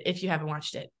watch it if you haven't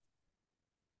watched it.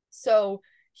 So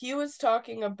he was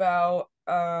talking about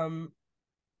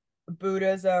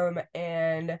Buddhism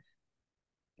and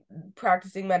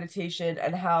practicing meditation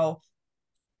and how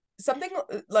something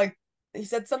like he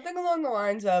said something along the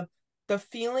lines of the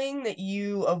feeling that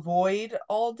you avoid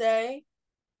all day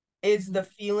is Mhm. the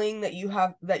feeling that you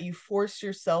have that you force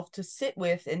yourself to sit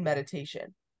with in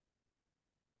meditation.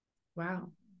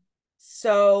 Wow.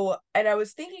 So, and I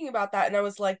was thinking about that and I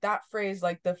was like, that phrase,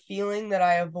 like the feeling that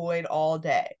I avoid all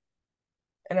day.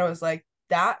 And I was like,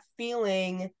 that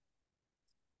feeling,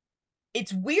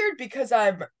 it's weird because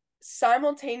I'm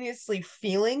simultaneously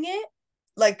feeling it,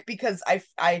 like, because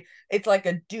I it's like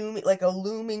a doom, like a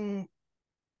looming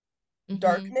Mm-hmm.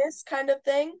 darkness kind of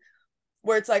thing,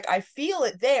 where it's like I feel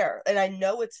it there and I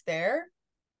know it's there,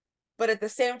 but at the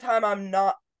same time I'm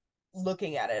not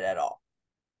looking at it at all.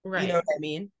 You know Right. what I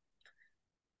mean?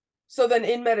 So then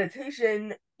in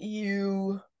meditation,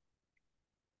 you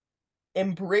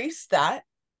embrace that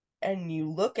and you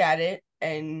look at it,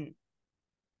 and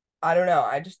I don't know,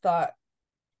 I just thought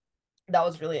that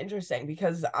was really interesting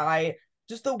because I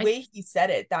just the I way he said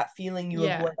it, that feeling you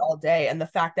yeah, avoid all day, and the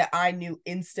fact that I knew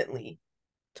instantly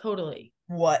totally.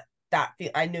 what that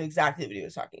feel, I knew exactly what he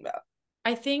was talking about.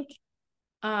 I think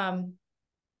um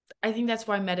I think that's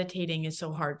why meditating is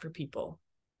so hard for people,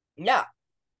 Yeah,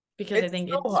 because I it's think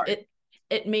so hard.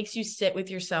 it makes you sit with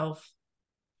yourself.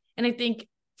 And I think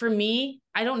for me,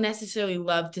 I don't necessarily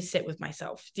love to sit with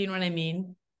myself. Do you know what I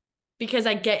mean? Because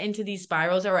I get into these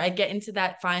spirals, or I get into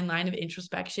that fine line of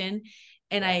introspection,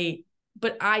 and Yeah,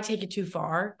 but I take it too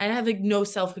far. I have like no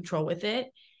self-control with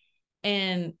it.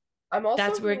 And I'm also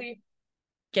that's where really,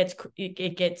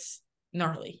 it gets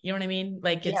gnarly. You know what I mean?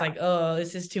 Like it's yeah, like, oh,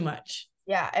 this is too much.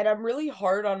 yeah, and I'm really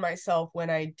hard on myself when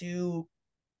I do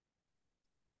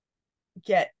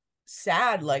get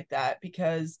sad like that,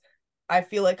 because I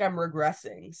feel like I'm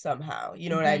regressing somehow. You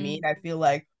know what I mean? Mm-hmm. I feel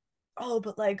like, oh,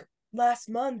 but like last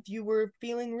month you were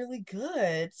feeling really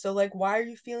good. So like why are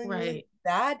you feeling really Right.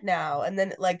 bad now? And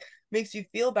then it like makes you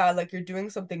feel bad, like you're doing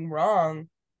something wrong,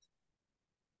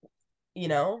 you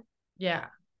know? Yeah.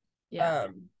 Yeah.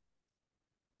 Um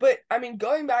but I mean,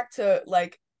 going back to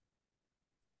like,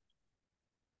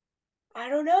 I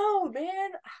don't know,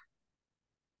 man.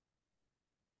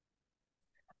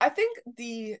 I think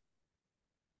the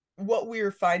what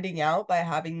we're finding out by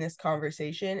having this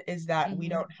conversation is that we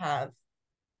Mm-hmm. don't have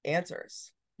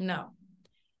answers. No.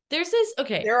 There's this,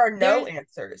 okay. There are no There's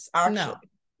answers, no, actually.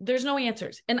 there's no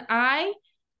answers. And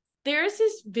there's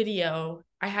this video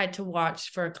I had to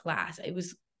watch for a class.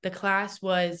 The class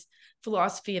was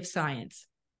philosophy of science.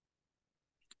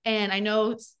 And I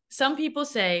know some people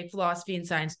say philosophy and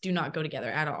science do not go together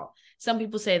at all. Some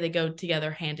people say they go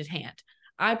together hand in hand.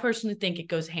 I personally think it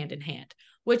goes hand in hand,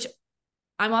 which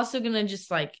I'm also going to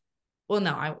just like, well,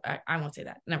 no, I won't say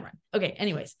that. Never mind. Okay.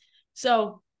 Anyways,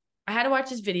 so I had to watch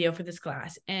this video for this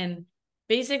class, and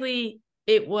basically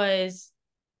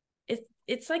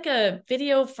it's like a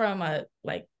video from a,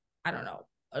 like, I don't know,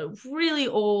 a really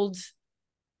old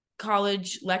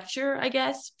college lecture, I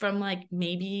guess, from like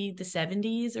maybe the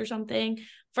 70s or something,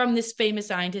 from this famous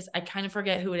scientist. I kind of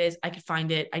forget who it is. I could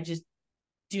find it. I just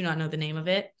do not know the name of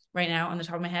it right now on the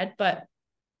top of my head. But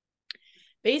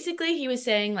basically, he was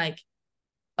saying like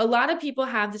a lot of people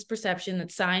have this perception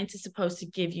that science is supposed to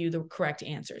give you the correct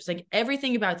answers. Like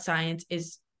everything about science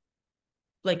is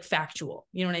like factual.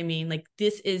 You know what I mean? Like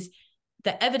this is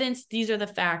the evidence, these are the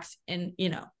facts, and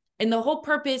and the whole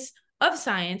purpose of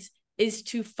science is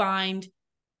to find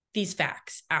these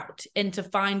facts out and to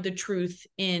find the truth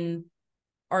in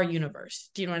our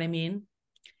universe. Do you know what I mean?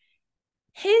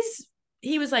 His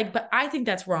He was like, but I think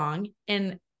that's wrong.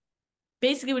 And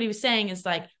basically what he was saying is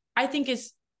like, I think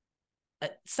is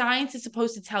science is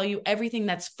supposed to tell you everything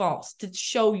that's false to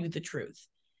show you the truth.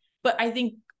 But I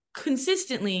think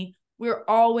consistently we're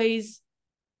always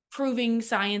proving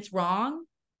science wrong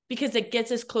because it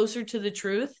gets us closer to the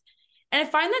truth. And I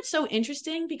find that so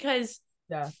interesting because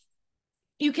Yeah.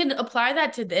 you can apply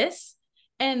that to this,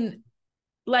 and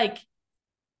like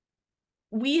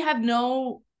we have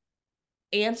no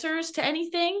answers to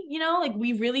anything, like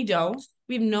we really don't.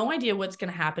 We have no idea what's going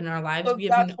to happen in our lives. So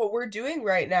that's what we're doing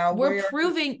right now.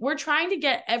 We're trying to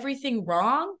get everything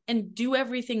wrong and do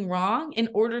everything wrong in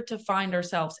order to find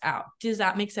ourselves out. Does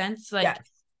that make sense? Like, Yes,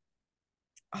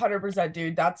 100%,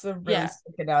 dude. That's a really yeah,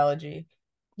 sick analogy.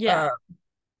 yeah, Um,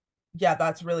 yeah,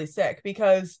 that's really sick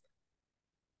because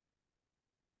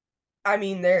I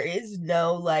mean, there is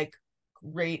no like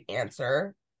great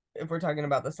answer if we're talking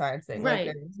about the science thing. Like, right.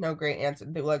 there's no great answer.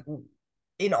 Like,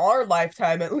 in our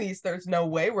lifetime, at least, there's no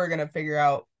way we're gonna figure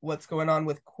out what's going on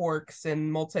with quarks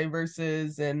and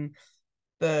multiverses and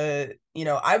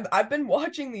I've been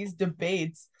watching these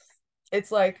debates.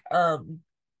 It's like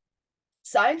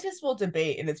scientists will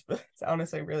debate, and it's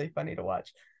honestly really funny to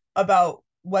watch, about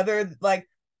whether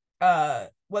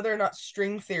or not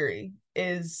string theory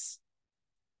is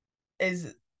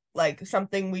like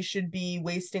something we should be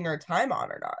wasting our time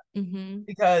on or not, Mm-hmm.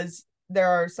 because there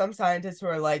are some scientists who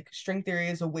are like string theory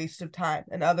is a waste of time,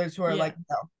 and others who are Yeah, like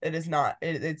no, it is not,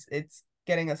 it's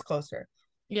getting us closer.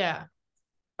 yeah,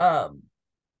 um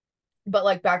but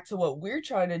like back to what we're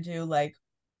trying to do, like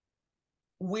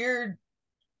we're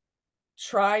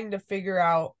trying to figure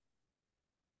out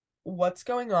what's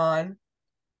going on,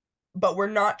 but we're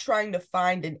not trying to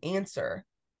find an answer.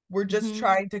 We're just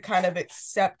trying to kind of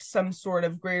accept some sort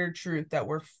of greater truth that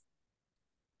we're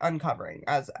uncovering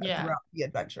as throughout the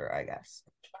adventure, I guess.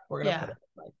 We're gonna put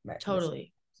it like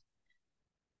totally.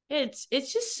 It's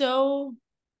just so,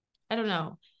 I don't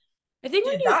know. I think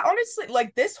dude, that honestly,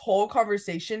 like, this whole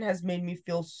conversation has made me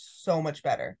feel so much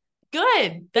better.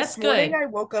 Good. That's this morning, good. I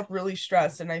woke up really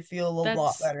stressed and I feel a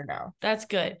lot better now. That's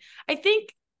good. I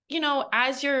think,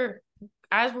 as we're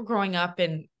growing up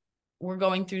and we're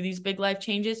going through these big life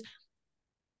changes,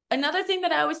 another thing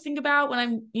that I always think about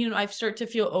when I start to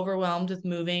feel overwhelmed with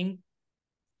moving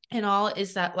and all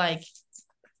is that, like,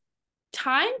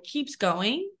 time keeps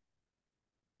going.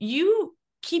 You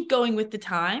keep going with the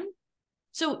time.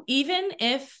 So even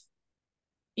if,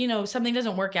 something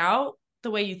doesn't work out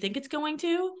the way you think it's going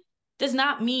to, does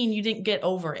not mean you didn't get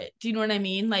over it. Do you know what I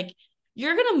mean? Like,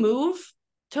 you're going to move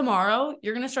tomorrow,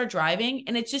 you're going to start driving,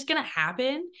 and it's just going to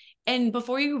happen. And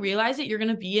before you realize it, you're going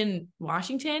to be in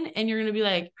Washington and you're going to be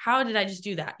like, how did I just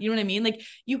do that? You know what I mean? Like,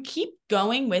 you keep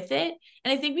going with it.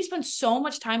 And I think we spend so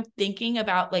much time thinking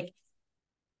about, like,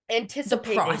 the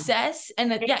process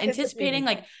and anticipating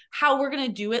like how we're going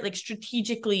to do it, like,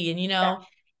 strategically, and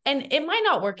and it might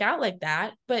not work out like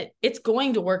that, but it's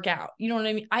going to work out. You know what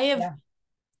I mean?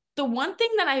 The one thing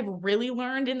that I've really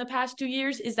learned in the past 2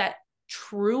 years is that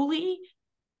truly,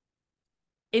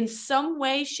 in some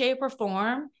way, shape, or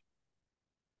form,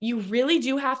 you really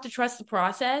do have to trust the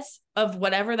process of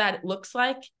whatever that looks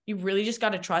like. You really just got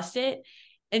to trust it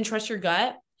and trust your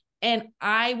gut. And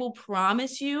I will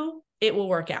promise you it will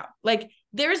work out. Like,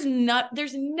 there's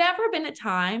never been a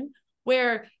time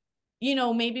where,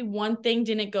 maybe one thing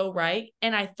didn't go right.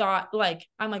 And I thought, like,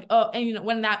 I'm like, oh, and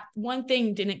when that one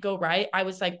thing didn't go right, I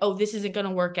was like, oh, this isn't going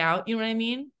to work out. You know what I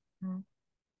mean? Mm-hmm.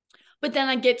 But then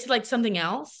I get to, like, something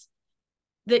else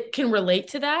that can relate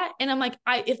to that. And I'm like,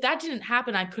 if that didn't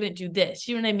happen, I couldn't do this.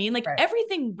 You know what I mean? Like,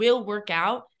 everything will work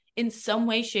out in some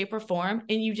way, shape, or form.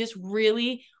 And you just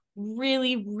really,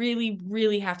 really, really,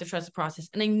 really have to trust the process.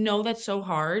 And I know that's so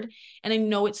hard. And I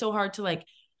know it's so hard to, like,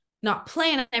 not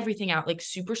plan everything out, like,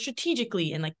 super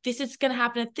strategically, and like, this is going to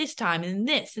happen at this time, and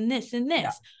this and this and this.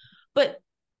 Yeah. But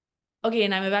okay,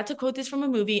 and I'm about to quote this from a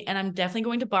movie, and I'm definitely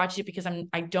going to botch it because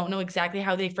I don't know exactly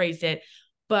how they phrased it,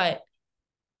 but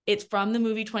it's from the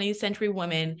movie 20th Century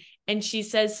Woman. And she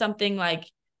says something like,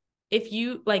 if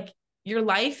you, like, your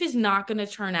life is not going to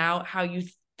turn out how you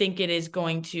think it is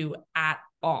going to at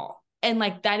all. And,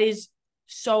 like, that is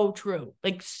so true.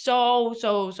 Like, so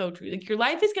true. Like, your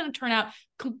life is going to turn out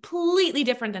completely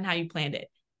different than how you planned it.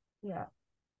 Yeah.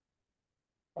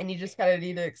 And you just kind of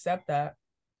need to accept that.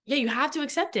 Yeah, you have to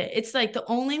accept it. It's like the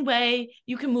only way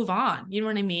you can move on. You know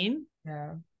what I mean?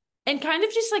 Yeah. And kind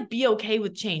of just, like, be okay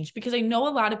with change, because I know a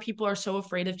lot of people are so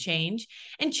afraid of change.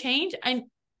 And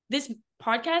this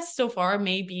podcast so far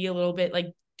may be a little bit, like,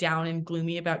 down and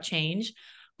gloomy about change,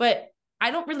 but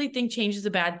I don't really think change is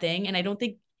a bad thing. And I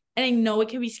know it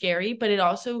can be scary, but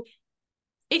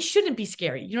it shouldn't be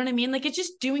scary. You know what I mean? Like, it's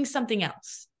just doing something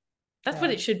else. That's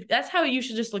how you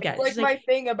should just look at it. Like, my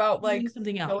thing about, like,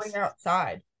 something else. Going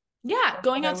outside. Yeah,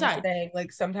 going outside.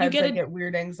 Like, sometimes I get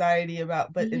weird anxiety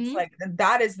about, but it's like,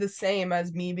 that is the same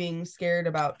as me being scared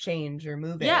about change or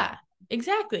moving. Yeah,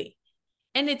 exactly.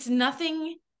 And it's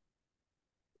nothing.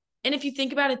 And if you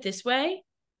think about it this way,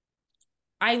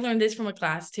 I learned this from a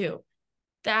class too,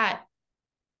 that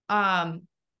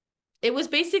it was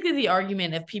basically the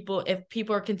argument of if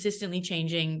people are consistently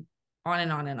changing on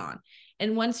and on and on.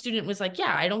 And one student was like,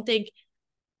 yeah, I don't think,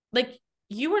 like,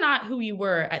 you were not who you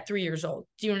were at 3 years old.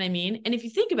 Do you know what I mean? And if you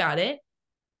think about it,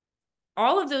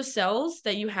 all of those cells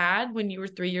that you had when you were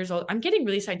 3 years old, I'm getting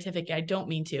really scientific. I don't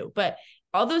mean to, but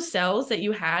all those cells that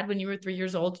you had when you were 3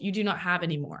 years old, you do not have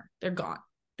anymore. They're gone.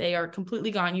 They are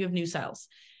completely gone. You have new cells.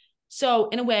 So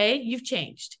in a way, you've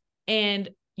changed, and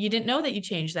you didn't know that you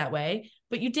changed that way,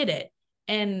 but you did it.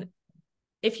 And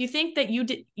if you think that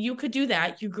you could do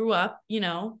that, you grew up, in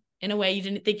a way you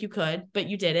didn't think you could, but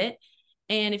you did it.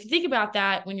 And if you think about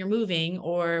that when you're moving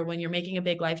or when you're making a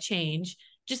big life change,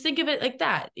 just think of it like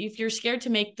that. If you're scared to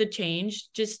make the change,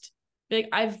 just be like,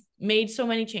 I've made so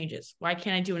many changes. Why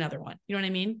can't I do another one? You know what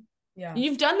I mean? Yeah. And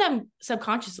you've done them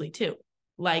subconsciously too.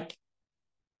 Like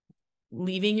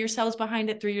leaving your cells behind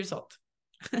at 3 years old.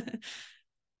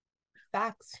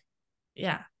 Facts.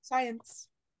 Yeah. Science.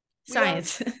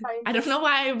 I don't know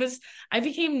why I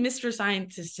became Mr.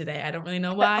 Scientist today. I don't really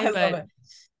know why, but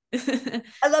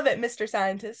I love it, Mr.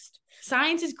 Scientist.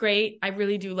 Science is great. I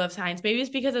really do love science. Maybe it's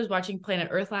because I was watching Planet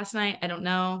Earth last night. I don't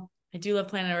know. I do love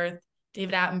Planet Earth.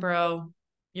 David Attenborough.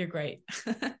 You're great.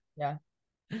 Yeah.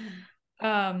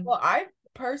 Um, Well, I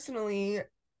personally,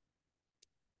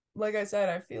 like I said,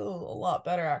 I feel a lot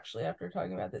better actually after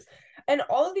talking about this. And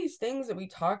all of these things that we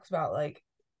talked about, like,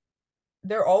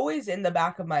 they're always in the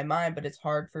back of my mind, but it's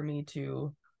hard for me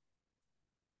to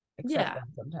accept yeah, them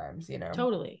sometimes, you know?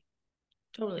 totally.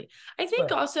 Totally. I think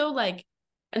But also like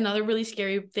another really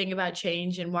scary thing about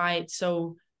change and why it's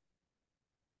so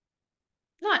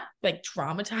not like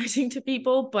traumatizing to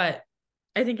people, but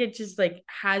I think it just like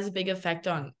has a big effect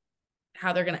on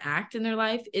how they're going to act in their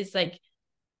life is like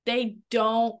they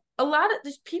don't a lot of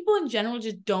just people in general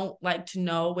just don't like to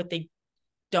know what they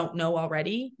don't know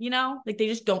already, you know? Like they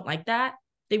just don't like that.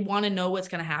 They want to know what's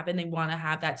going to happen. They want to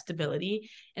have that stability.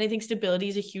 And I think stability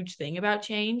is a huge thing about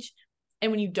change.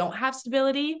 And when you don't have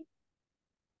stability,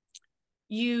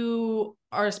 you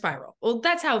are a spiral. Well,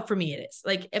 that's how for me it is.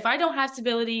 Like if I don't have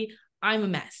stability, I'm a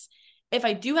mess. If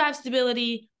I do have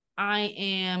stability, I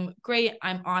am great.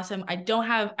 I'm awesome. I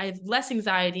have less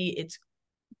anxiety. It's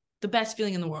the best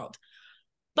feeling in the world.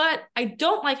 But I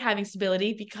don't like having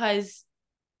stability because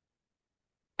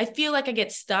I feel like I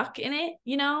get stuck in it,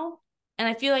 you know, and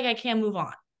I feel like I can't move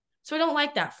on. So I don't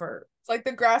like that for it's like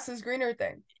the grass is greener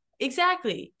thing.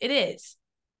 exactly. It is.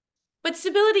 But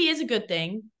stability is a good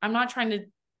thing. I'm not trying to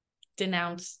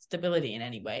denounce stability in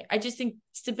any way. I just think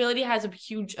stability has a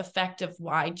huge effect of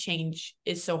why change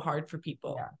is so hard for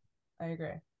people. Yeah, I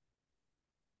agree.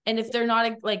 And if they're not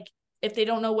like, if they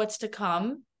don't know what's to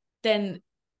come, then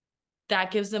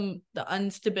that gives them the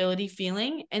instability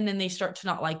feeling and then they start to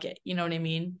not like it. You know what I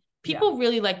mean? Yeah. People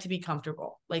really like to be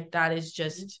comfortable. Like that is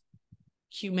just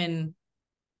humans,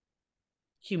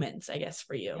 I guess,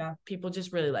 for you. Yeah, People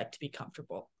just really like to be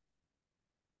comfortable.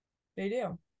 they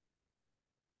do.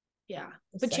 Yeah.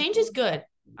 The But change cycle is of good. life.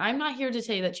 I'm not here to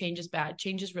say that change is bad.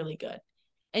 Change is really good.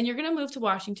 And you're going to move to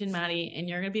Washington, Maddie, and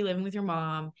you're going to be living with your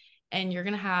mom, and you're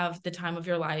going to have the time of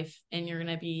your life, and you're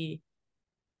going to be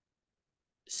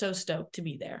so stoked to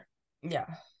be there. Yeah.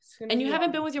 It's gonna And you be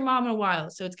haven't been with your mom in a while,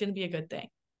 so it's going to be a good thing.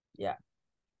 yeah.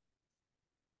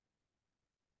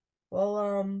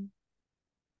 Well,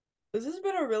 this has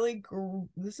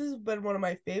been one of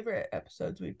my favorite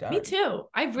episodes we've Me done. too.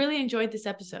 I've really enjoyed this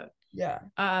episode. Yeah.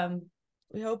 Um,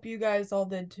 We hope you guys all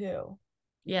did too.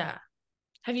 yeah.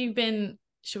 Have you been,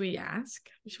 should we ask?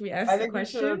 Should we I ask the think we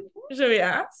should have. question? Should we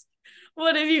ask?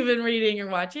 What have you been reading or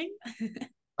watching?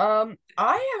 I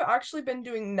have actually been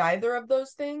doing neither of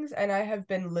those things, and I have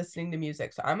been listening to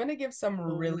music. So I'm gonna give some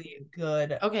Oh. really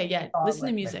good Okay, yeah. song Listen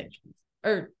to music. recommendations.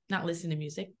 Or not listen to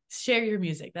music. Share your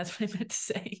music. That's what I meant to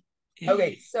say.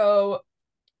 Okay, so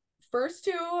first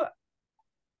two,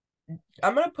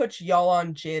 I'm gonna put y'all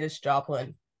on Jadis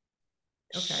Joplin.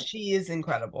 Okay. She is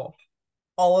incredible.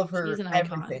 All of She's her an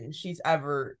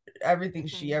icon. everything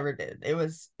she ever did. It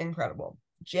was incredible.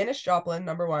 Janis Joplin,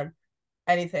 number one.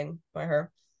 Anything by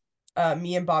her.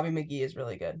 Me and Bobby McGee is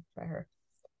really good by her.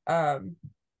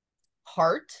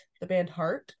 Heart, the band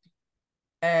Heart.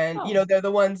 And you know, Oh. they're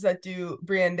the ones that do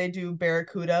Brienne, they do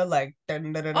Barracuda, like dun,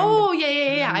 dun, dun, dun, dun, Oh, yeah,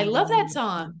 yeah, yeah. I dun, love that dun,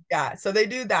 song. dun. Yeah, so they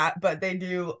do that, but they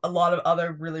do a lot of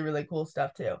other really, really cool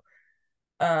stuff too.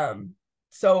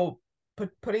 So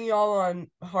putting y'all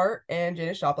on Heart and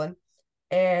Janis Joplin,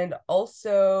 and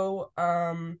also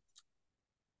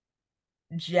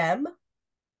Gem,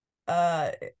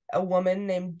 uh, a woman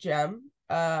named Gem.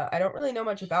 I don't really know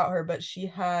much about her, but she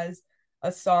has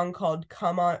a song called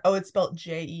 "Come On." Oh, it's spelled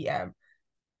Jem,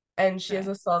 and she has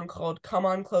Okay. a song called "Come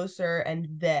On Closer" and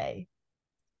 "They,"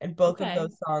 and both of Okay.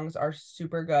 those songs are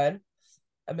super good.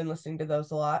 I've been listening to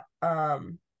those a lot.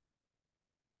 And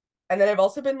then I've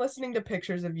also been listening to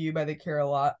 "Pictures of You" by The Cure a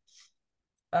lot.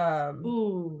 Um,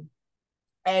 Ooh.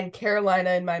 and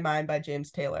 "Carolina in My Mind" by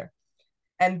James Taylor.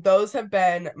 And those have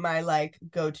been my like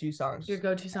go-to Your songs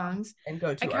go-to songs. and I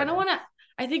go-to kind of want to, artists.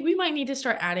 I think we might need to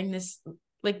start adding this.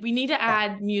 Like, we need to Yeah,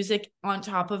 add music on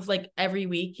top of like every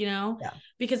week, you know, yeah.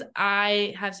 because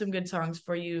I have some good songs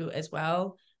for you as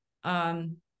well.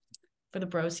 Um, for the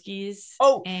broskies.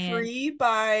 Oh, And "Free"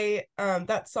 by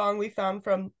that song we found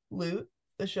from Loot,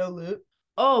 the show Loot.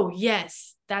 oh,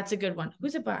 yes, that's a good one.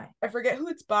 Who's it by? I forget who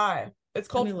it's by. It's Let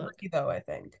called me look. "Free" though, I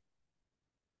think.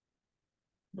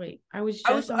 Wait, I was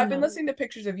just on I've been the listening to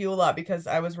 "Pictures of You" a lot because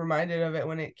I was reminded of it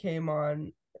when it came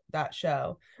on that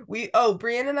show.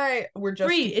 Brienne and I were just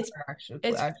free. together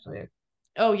It's actually.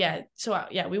 oh yeah. So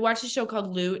yeah, we watched a show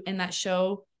called Loot, and that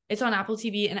show it's on Apple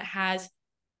TV, and it has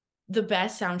the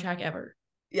best soundtrack ever.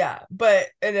 Yeah,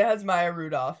 and it has Maya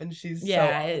Rudolph and she's so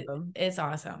Yeah, awesome. it's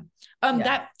awesome. Yeah.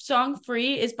 That song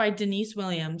 "Free" is by Denise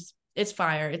Williams. It's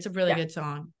fire. It's a really Yeah. good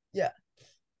song. Yeah.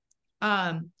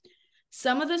 Um,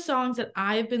 some of the songs that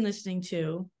I've been listening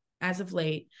to. as of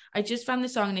late. I just found the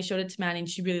song and I showed it to Maddie and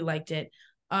she really liked it.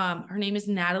 Her name is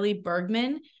Natalie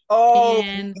Bergman. Oh,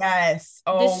 And yes. this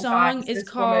Oh, song guys, is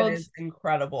this woman called, is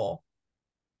incredible.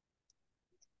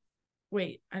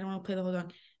 wait, I don't want to play the whole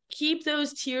song. Keep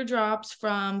Those Teardrops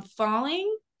from Falling.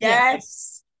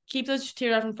 Yes. Yeah. Keep Those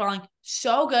Teardrops from Falling.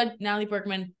 So good. Natalie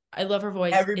Bergman. I love her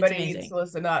voice. It's Everybody needs amazing. to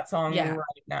listen to that song Yeah.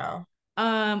 right now.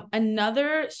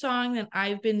 Another song that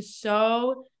I've been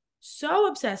so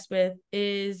obsessed with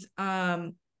is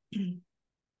where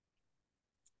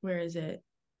is it?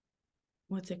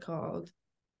 What's it called?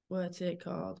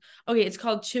 Okay, it's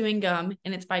called Chewing Gum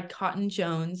and it's by Cotton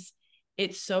Jones.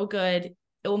 It's so good.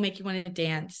 It will make you want to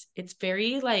dance. It's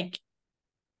very like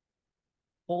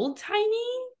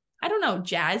old-timey. I don't know,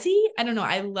 jazzy. I don't know.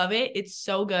 I love it. It's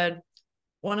so good.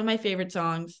 One of my favorite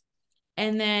songs.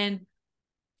 And then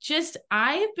just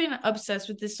I have been obsessed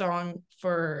with this song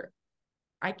for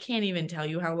I can't even tell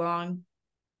you how long.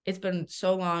 It's been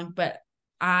so long, but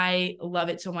I love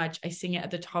it so much. I sing it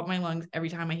at the top of my lungs every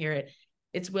time I hear it.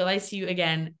 It's Will I See You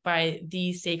Again by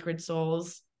The Sacred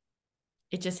Souls.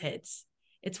 It just hits.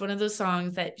 It's one of those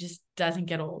songs that just doesn't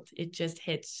get old. It just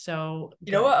hits so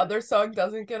You know what good. other song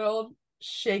doesn't get old?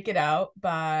 Shake It Out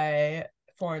by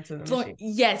Florence and the Machine.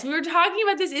 Yes, we were talking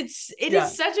about this. It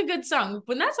is such a good song.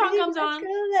 When that song comes on,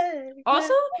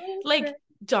 also like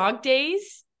Dog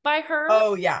Days by her.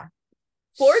 Oh yeah.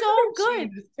 Florence so good.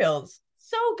 Just kills.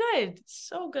 So good.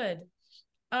 So good.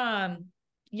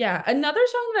 Yeah, another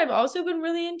song that I've also been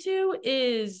really into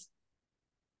is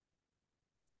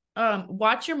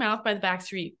Watch Your Mouth by the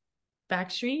Backseat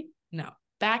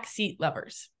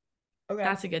Lovers. Okay.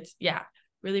 That's a good, yeah,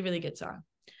 really, really good song.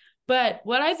 But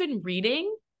what I've been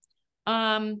reading,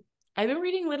 I've been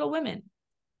reading Little Women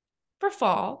for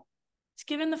fall. It's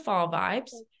given the fall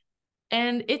vibes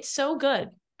and it's so good.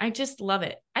 I just love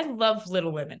it. I love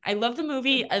Little Women. I love the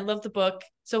movie. I love the book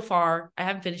so far. I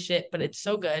haven't finished it, but it's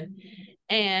so good.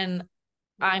 And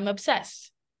I'm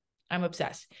obsessed.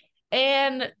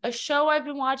 And a show I've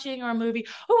been watching or a movie.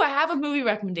 Oh, I have a movie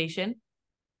recommendation.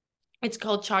 It's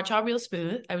called Cha Cha Real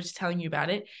Smooth. I was just telling you about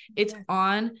it. It's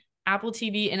on Apple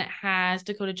TV and it has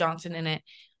Dakota Johnson in it.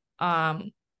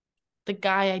 The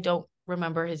guy, I don't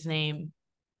remember his name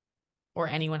or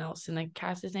anyone else in the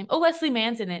cast his name. Oh, Leslie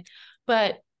Mann's in it.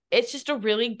 But it's just a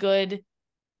really good,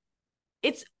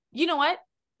 you know what?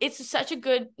 It's such a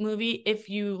good movie if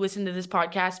you listen to this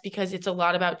podcast because it's a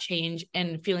lot about change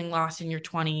and feeling lost in your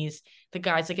 20s. The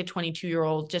guy's like a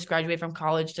 22-year-old, just graduated from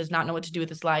college, does not know what to do with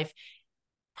his life.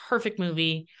 Perfect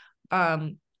movie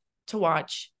to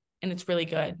watch, and it's really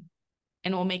good.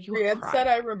 And it will make you Brienne cry. said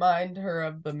I remind her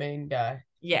of the main guy.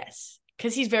 Yes,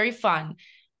 because he's very fun.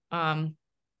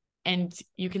 And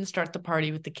you can start the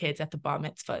party with the kids at the bar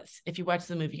mitzvahs. If you watch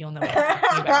the movie, you'll know what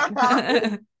I'm talking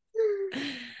about.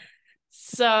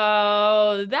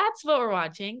 So that's what we're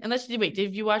watching. Unless wait,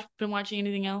 have you been watching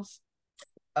anything else?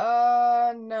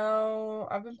 No.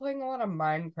 I've been playing a lot of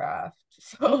Minecraft.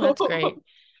 So Oh, that's great.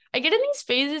 I get in these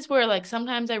phases where like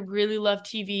sometimes I really love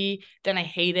TV, then I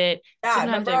hate it. yeah,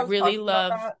 Sometimes I really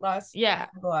love that last yeah.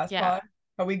 the last pod.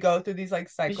 How we go through these like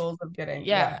cycles of getting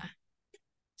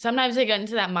Sometimes I get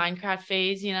into that Minecraft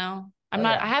phase, you know.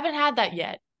 I haven't had that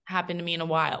yet happen to me in a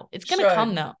while. It's gonna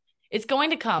come though. It's going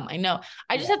to come. I know.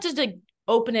 I just have to like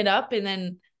open it up and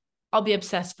then I'll be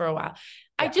obsessed for a while.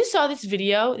 I just saw this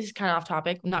video. This is kind of off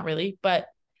topic, not really, but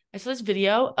I saw this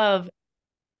video of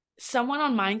someone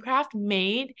on Minecraft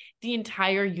made the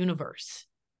entire universe.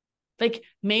 Like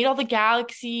made all the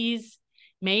galaxies,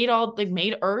 made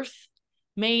Earth,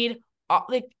 made all,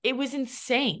 like it was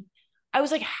insane. I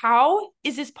was like, how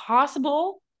is this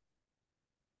possible?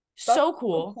 So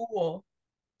cool. So cool.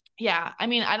 Yeah, I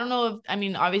mean, I don't know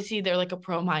if obviously they're like a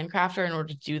pro Minecrafter in order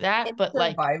to do that, but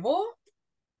survival?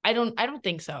 I don't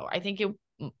think so. I think it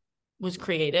was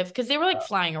creative because they were like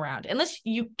flying around. Unless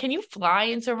can you fly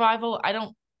in survival?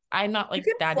 I'm not like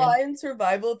you can that fly in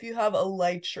survival if you have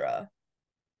Elytra.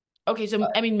 Okay, so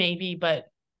I mean maybe, but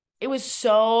it was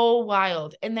so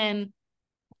wild. And then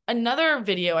another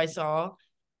video I saw,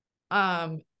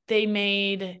 they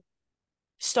made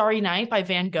Starry Night by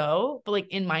Van Gogh, but like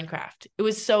in Minecraft. It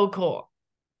was so cool.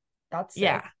 That's sick.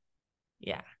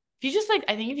 Yeah. If you just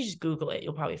I think if you just Google it,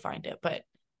 you'll probably find it. But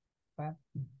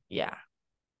yeah.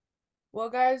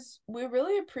 Well, guys, we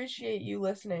really appreciate you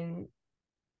listening.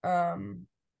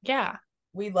 Yeah.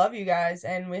 We love you guys,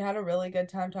 and we had a really good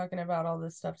time talking about all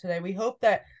this stuff today.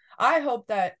 I hope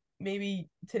that maybe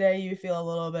today you feel a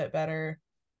little bit better.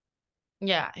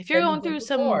 Yeah. If you're going through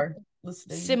some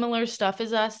similar stuff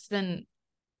as us, then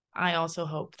I also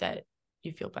hope that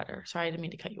you feel better. Sorry, I didn't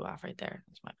mean to cut you off right there.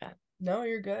 That's my bad. No,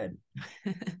 you're good.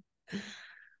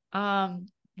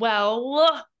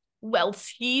 Well,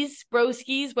 skis,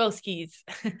 broskies, well skis.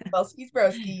 Broskies,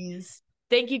 broskies.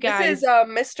 Thank you guys. This is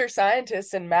Mr.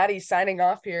 Scientist and Maddie signing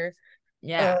off here.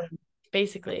 Yeah,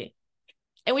 basically.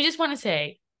 And we just want to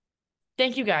say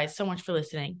thank you guys so much for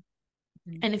listening.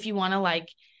 And if you want to like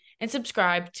and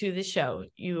subscribe to the show,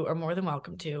 you are more than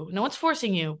welcome to. No one's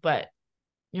forcing you, but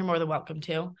you're more than welcome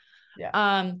to.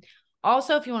 Yeah.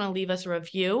 Also, if you want to leave us a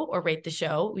review or rate the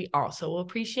show, we also will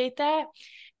appreciate that.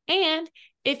 And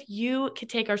if you could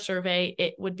take our survey,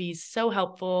 it would be so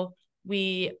helpful.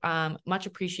 We much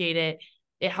appreciate it.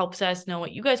 It helps us know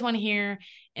what you guys want to hear,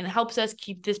 and it helps us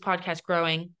keep this podcast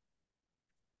growing.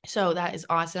 So that is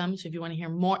awesome. So if you want to hear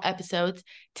more episodes,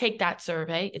 take that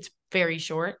survey. It's very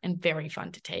short and very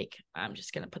fun to take. I'm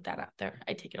just going to put that out there.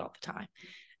 I take it all the time.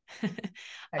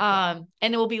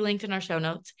 And it will be linked in our show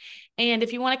notes. And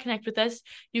if you want to connect with us,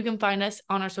 you can find us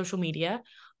on our social media.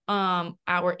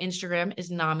 Our Instagram is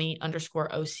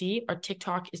NAMI_OC. Our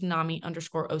TikTok is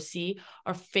NAMI_OC.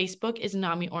 Our Facebook is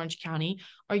NAMI Orange County.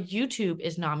 Our YouTube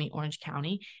is NAMI Orange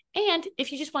County. And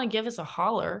if you just want to give us a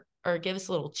holler or give us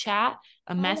a little chat,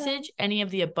 a message, any of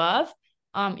the above,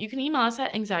 you can email us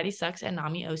at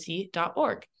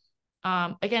anxietysucks@namioc.org.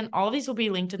 Again, all of these will be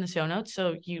linked in the show notes,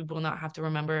 so you will not have to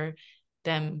remember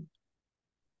them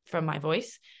from my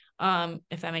voice,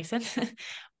 if that makes sense.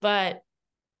 But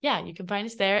yeah, you can find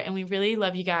us there, and we really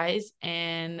love you guys,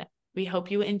 and we hope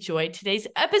you enjoyed today's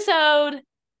episode.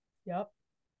 Yep.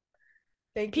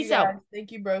 Thank Peace you guys. out.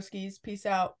 Thank you, broskies. Peace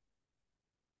out.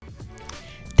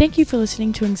 Thank you for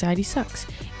listening to Anxiety Sucks.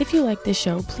 If you like this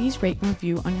show, please rate and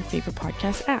review on your favorite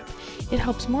podcast app. It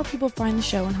helps more people find the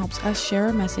show and helps us share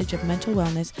a message of mental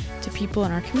wellness to people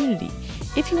in our community.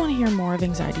 If you want to hear more of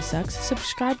Anxiety Sucks,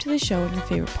 subscribe to the show in your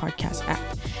favorite podcast app.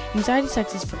 Anxiety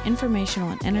Sucks is for informational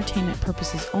and entertainment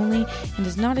purposes only and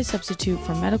is not a substitute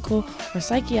for medical or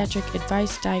psychiatric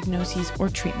advice, diagnoses, or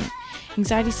treatment.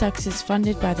 Anxiety Sucks is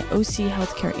funded by the OC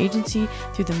Healthcare Agency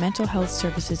through the Mental Health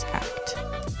Services Act.